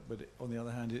to work. But on the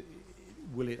other hand,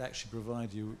 will it actually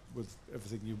provide you with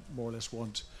everything you more or less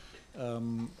want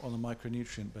on a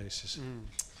micronutrient basis?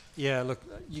 Yeah, look,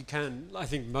 you can, I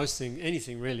think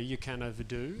anything really, you can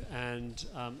overdo, and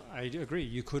I agree,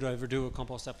 you could overdo a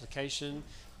compost application.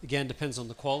 Again, depends on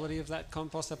the quality of that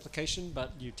compost application,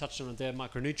 but you touched on it there,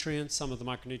 micronutrients. Some of the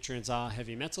micronutrients are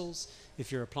heavy metals. If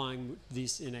you're applying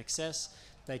these in excess,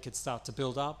 they could start to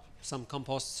build up. Some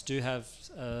composts do have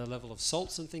a level of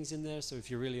salts and things in there, so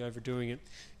if you're really overdoing it,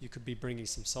 you could be bringing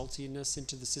some saltiness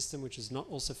into the system, which is not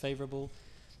also favorable.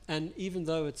 And even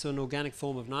though it's an organic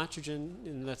form of nitrogen,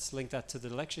 and let's link that to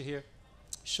the lecture here,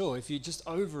 sure, if you just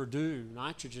overdo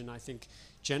nitrogen, I think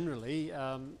generally,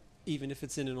 even if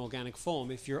it's in an organic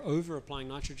form, if you're over applying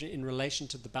nitrogen in relation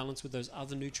to the balance with those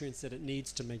other nutrients that it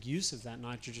needs to make use of that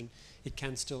nitrogen, it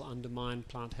can still undermine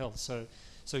plant health. So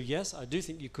yes, I do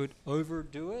think you could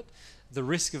overdo it. The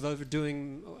risk of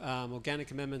overdoing organic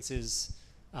amendments is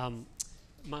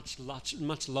much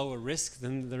lower risk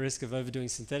than the risk of overdoing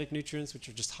synthetic nutrients, which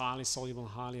are just highly soluble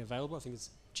and highly available. I think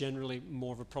it's generally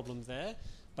more of a problem there.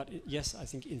 But yes, I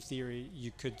think in theory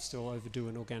you could still overdo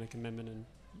an organic amendment, and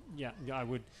yeah, I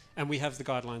would. And we have the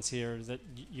guidelines here that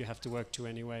you have to work to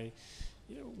anyway.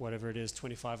 Whatever it is,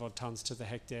 25 odd tons to the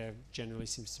hectare generally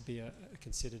seems to be a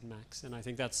considered max, and I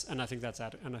think that's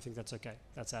okay.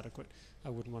 That's adequate. I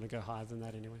wouldn't want to go higher than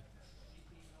that anyway.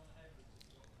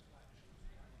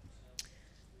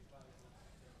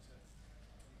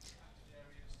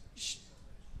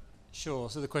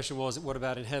 Sure. So the question was, what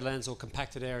about in headlands or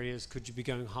compacted areas? Could you be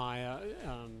going higher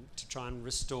to try and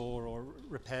restore or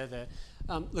repair there?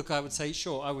 Look, I would say,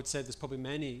 sure. I would say there's probably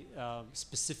many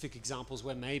specific examples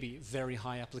where maybe very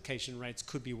high application rates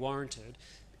could be warranted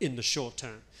in the short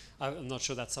term. I'm not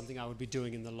sure that's something I would be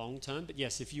doing in the long term. But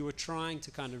yes, if you were trying to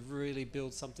kind of really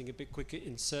build something a bit quicker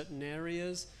in certain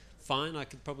areas, fine. I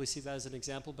could probably see that as an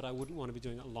example, but I wouldn't want to be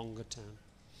doing it longer term.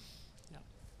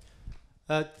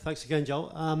 Thanks again,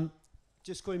 Joel.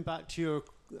 Just going back to your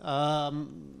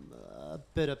a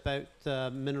bit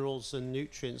about minerals and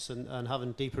nutrients and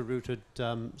having deeper rooted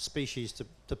species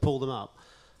to pull them up.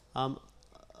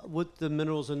 Would the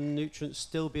minerals and nutrients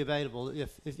still be available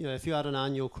if you had an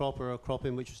annual crop or a crop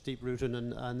in which was deep rooted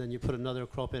and then you put another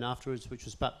crop in afterwards which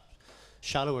was perhaps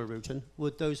shallower rooting?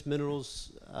 Would those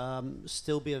minerals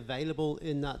still be available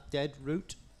in that dead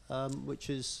root which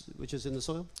is in the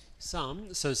soil? Some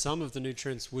of the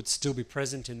nutrients would still be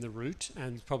present in the root,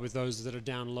 and probably those that are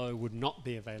down low would not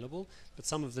be available, but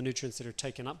some of the nutrients that are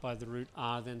taken up by the root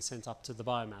are then sent up to the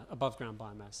biomass, above ground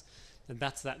biomass. And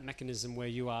that's that mechanism where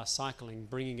you are cycling,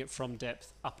 bringing it from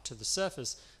depth up to the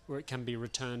surface where it can be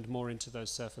returned more into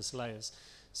those surface layers.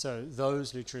 So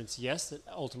those nutrients, yes, that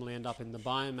ultimately end up in the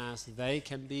biomass, they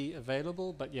can be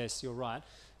available, but yes, you're right.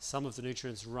 Some of the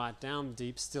nutrients right down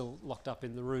deep, still locked up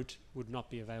in the root, would not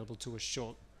be available to a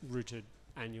short rooted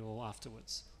annual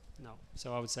afterwards. No.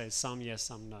 So I would say some yes,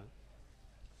 some no.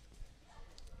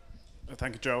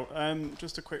 Thank you, Joel.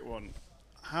 Just a quick one.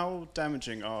 How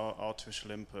damaging are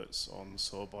artificial inputs on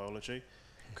soil biology?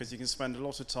 Because you can spend a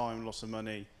lot of time, lots of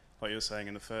money, like you were saying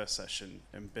in the first session,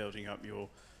 in building up your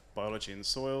biology in the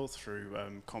soil through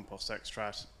compost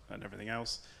extract and everything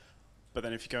else. But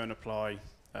then if you go and apply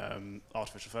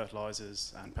artificial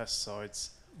fertilizers and pesticides,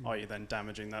 are you then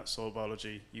damaging that soil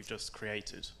biology you've just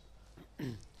created?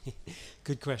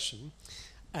 Good question.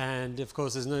 And of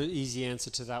course, there's no easy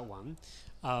answer to that one.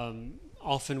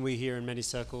 Often we hear in many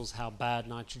circles how bad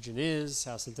nitrogen is,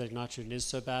 how synthetic nitrogen is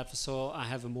so bad for soil. I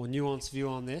have a more nuanced view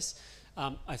on this.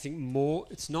 I think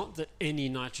it's not that any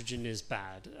nitrogen is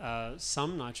bad.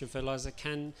 Some nitrogen fertilizer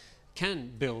can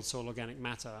build soil organic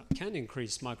matter, can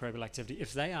increase microbial activity.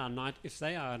 If they are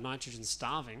nitrogen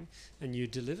starving and you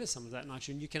deliver some of that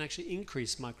nitrogen, you can actually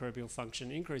increase microbial function,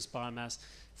 increase biomass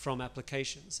from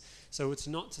applications. So it's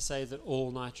not to say that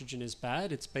all nitrogen is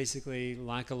bad. It's basically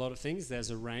like a lot of things, there's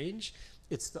a range.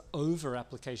 It's the over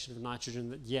application of nitrogen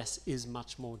that, yes, is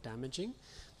much more damaging.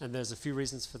 And there's a few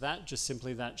reasons for that, just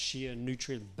simply that sheer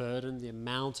nutrient burden, the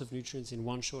amount of nutrients in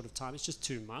one short of time, it's just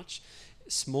too much.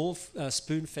 Small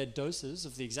spoon-fed doses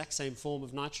of the exact same form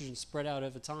of nitrogen spread out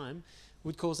over time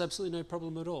would cause absolutely no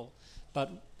problem at all.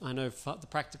 But I know the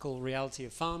practical reality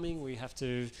of farming, we have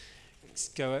to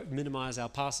minimize our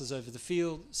passes over the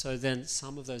field, so then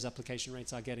some of those application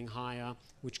rates are getting higher,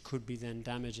 which could be then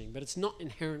damaging. But it's not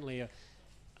inherently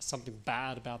something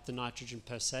bad about the nitrogen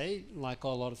per se. Like a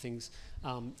lot of things,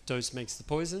 dose makes the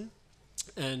poison.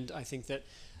 And I think that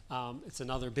it's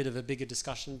another bit of a bigger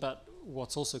discussion, but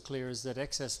what's also clear is that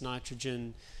excess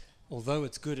nitrogen, although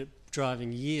it's good at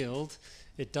driving yield,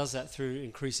 it does that through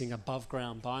increasing above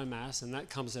ground biomass, and that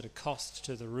comes at a cost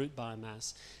to the root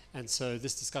biomass. And so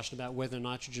this discussion about whether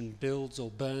nitrogen builds or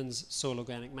burns soil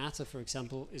organic matter, for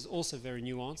example, is also very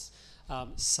nuanced.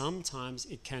 Sometimes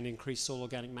it can increase soil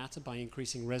organic matter by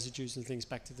increasing residues and things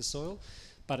back to the soil,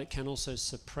 but it can also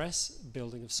suppress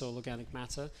building of soil organic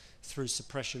matter through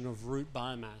suppression of root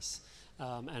biomass.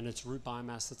 And it's root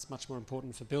biomass that's much more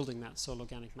important for building that soil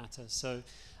organic matter. So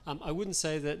I wouldn't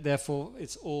say that therefore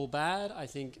it's all bad. I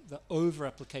think the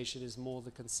over-application is more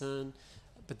the concern.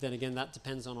 But then again, that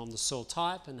depends on the soil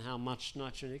type and how much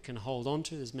nitrogen it can hold on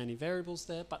to. There's many variables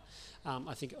there, but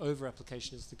I think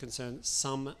over-application is the concern.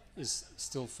 Some is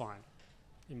still fine,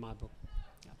 in my book.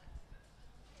 Yeah.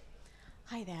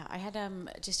 Hi there. I had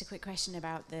just a quick question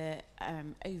about the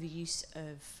overuse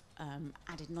of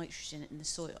added nitrogen in the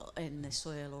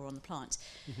soil or on the plants.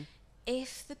 Mm-hmm.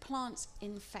 If the plant's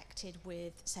infected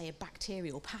with, say, a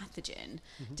bacterial pathogen,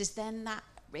 mm-hmm. does then that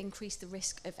increase the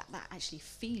risk of that actually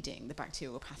feeding the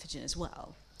bacterial pathogen as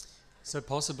well? So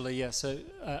possibly, yeah. So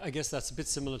I guess that's a bit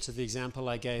similar to the example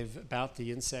I gave about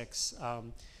the insects.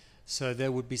 So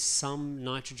there would be some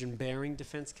nitrogen-bearing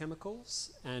defense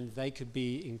chemicals, and they could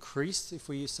be increased if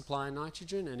we supply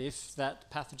nitrogen, and if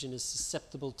that pathogen is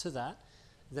susceptible to that,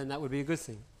 then that would be a good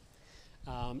thing.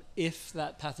 If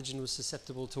that pathogen was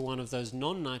susceptible to one of those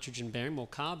non-nitrogen-bearing, more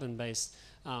carbon-based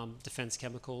defense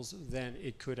chemicals, then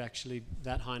it could actually,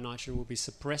 that high nitrogen will be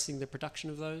suppressing the production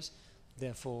of those,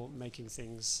 therefore making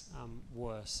things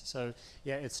worse. So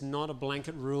yeah, it's not a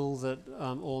blanket rule that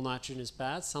all nitrogen is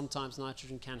bad. Sometimes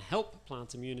nitrogen can help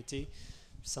plant immunity,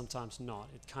 sometimes not.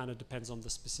 It kind of depends on the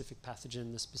specific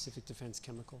pathogen, the specific defense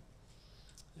chemical.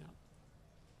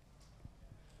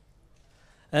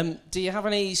 Yeah. Do you have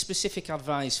any specific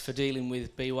advice for dealing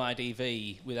with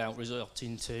BYDV without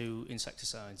resorting to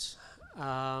insecticides?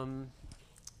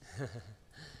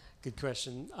 Good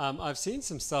question. I've seen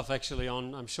some stuff actually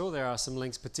on, I'm sure there are some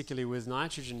links, particularly with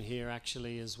nitrogen here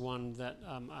actually is one that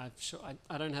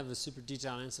I don't have a super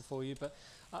detailed answer for you, but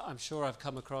I'm sure I've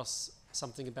come across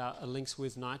something about links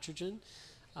with nitrogen.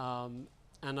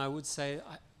 And I would say,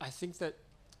 I think that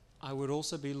I would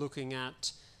also be looking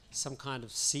at some kind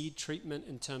of seed treatment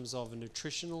in terms of a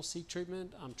nutritional seed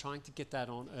treatment. I'm trying to get that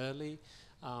on early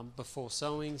before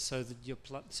sowing, so that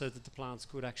so that the plants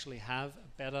could actually have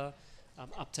a better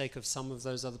uptake of some of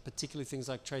those other, particularly things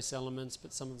like trace elements,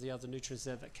 but some of the other nutrients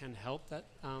there that can help that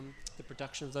the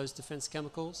production of those defense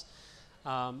chemicals.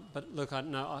 But look, I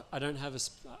don't have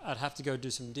I'd have to go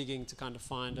do some digging to kind of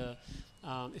find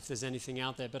if there's anything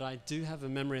out there. But I do have a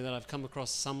memory that I've come across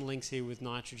some links here with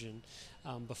nitrogen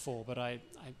before, but I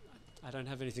don't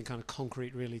have anything kind of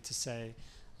concrete really to say.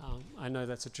 I know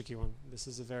that's a tricky one. This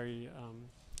is a very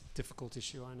difficult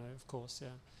issue, I know, of course, yeah.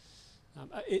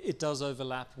 It does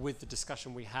overlap with the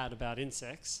discussion we had about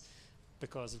insects,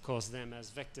 because, of course, them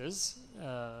as vectors.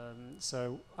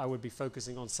 So I would be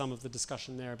focusing on some of the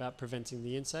discussion there about preventing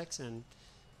the insects, and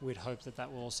we'd hope that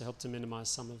that will also help to minimize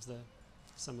some of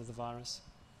the virus.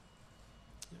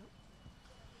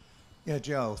 Yeah,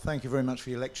 Joel, thank you very much for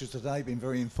your lectures today. Been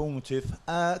very informative.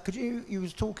 You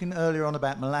was talking earlier on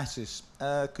about molasses.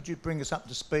 Could you bring us up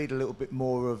to speed a little bit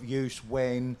more of use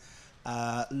when,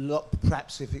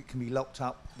 perhaps if it can be locked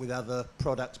up with other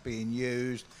products being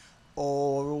used,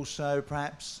 or also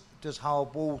perhaps does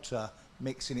hard water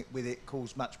mixing it with it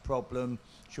cause much problem?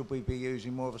 Should we be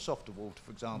using more of a softer water,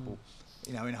 for example,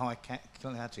 in high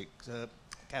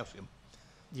calcium?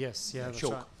 Yes, yeah, that's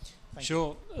chalk. right.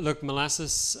 Sure. Look,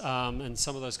 molasses and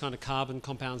some of those kind of carbon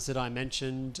compounds that I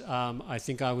mentioned, I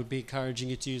think I would be encouraging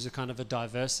you to use a kind of a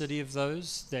diversity of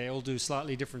those. They all do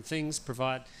slightly different things,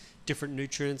 provide different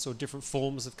nutrients or different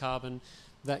forms of carbon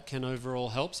that can overall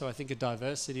help. So I think a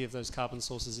diversity of those carbon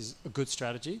sources is a good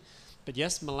strategy. But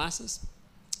yes, molasses.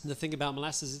 The thing about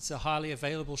molasses, it's a highly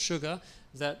available sugar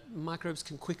that microbes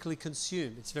can quickly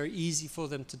consume. It's very easy for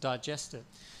them to digest it.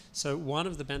 So one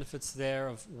of the benefits there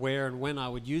of where and when I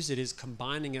would use it is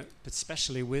combining it,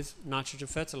 especially with nitrogen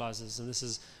fertilizers. And this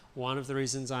is one of the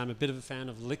reasons I'm a bit of a fan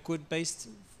of liquid-based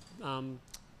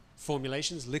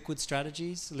formulations, liquid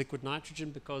strategies, liquid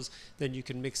nitrogen, because then you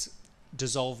can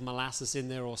dissolve molasses in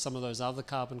there or some of those other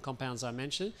carbon compounds I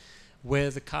mentioned, where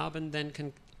the carbon then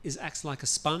acts like a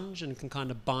sponge and can kind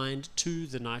of bind to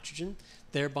the nitrogen,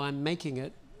 thereby making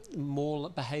it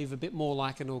behave a bit more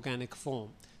like an organic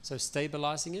form. So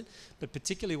stabilizing it, but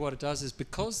particularly what it does is,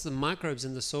 because the microbes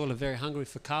in the soil are very hungry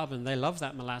for carbon, they love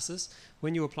that molasses.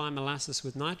 When you apply molasses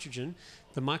with nitrogen,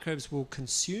 the microbes will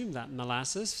consume that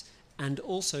molasses and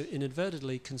also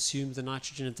inadvertently consume the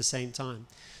nitrogen at the same time.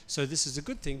 So this is a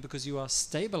good thing because you are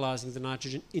stabilizing the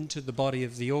nitrogen into the body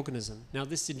of the organism. Now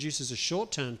this induces a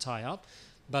short-term tie-up,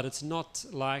 but it's not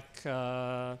like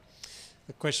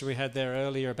the question we had there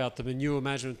earlier about the manure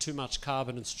management, too much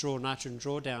carbon and nitrogen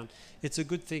drawdown. It's a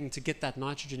good thing to get that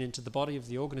nitrogen into the body of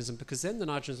the organism, because then the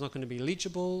nitrogen is not going to be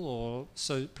leachable or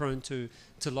so prone to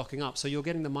locking up. So you're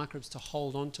getting the microbes to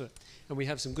hold on to it. And we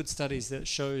have some good studies that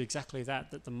show exactly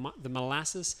that the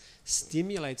molasses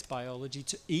stimulates biology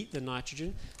to eat the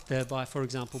nitrogen, thereby, for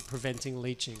example, preventing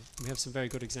leaching. We have some very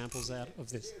good examples out of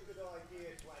this.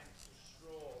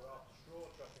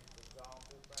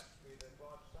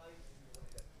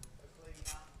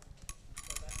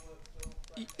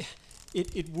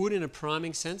 It would in a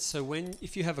priming sense. So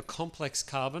if you have a complex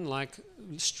carbon like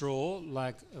straw,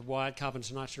 like a wide carbon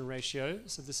to nitrogen ratio,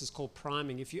 so this is called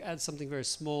priming. If you add something very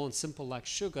small and simple like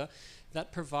sugar,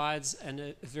 that provides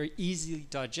a very easily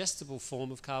digestible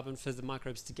form of carbon for the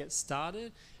microbes to get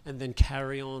started and then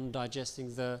carry on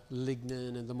digesting the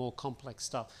lignin and the more complex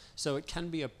stuff. So it can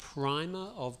be a primer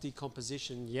of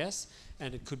decomposition, yes,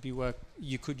 and it could be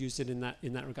you could use it in that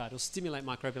regard. It'll stimulate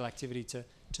microbial activity to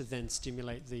then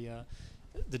stimulate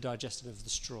the digestion of the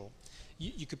straw.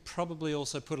 You could probably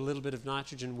also put a little bit of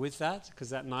nitrogen with that, because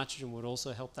that nitrogen would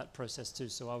also help that process too.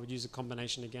 So I would use a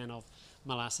combination again of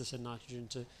molasses and nitrogen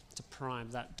to prime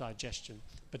that digestion,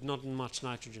 but not much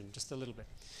nitrogen, just a little bit.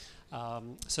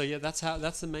 So yeah,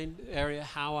 that's the main area.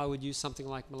 How I would use something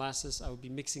like molasses, I would be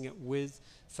mixing it with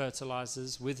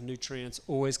fertilizers, with nutrients,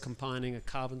 always combining a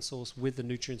carbon source with the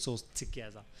nutrient source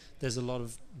together. There's a lot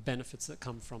of benefits that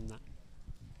come from that.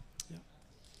 Yeah.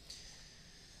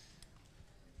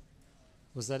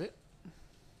 Was that it?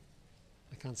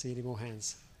 I can't see any more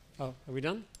hands. Oh, are we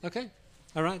done? Okay.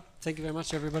 All right. Thank you very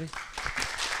much, everybody.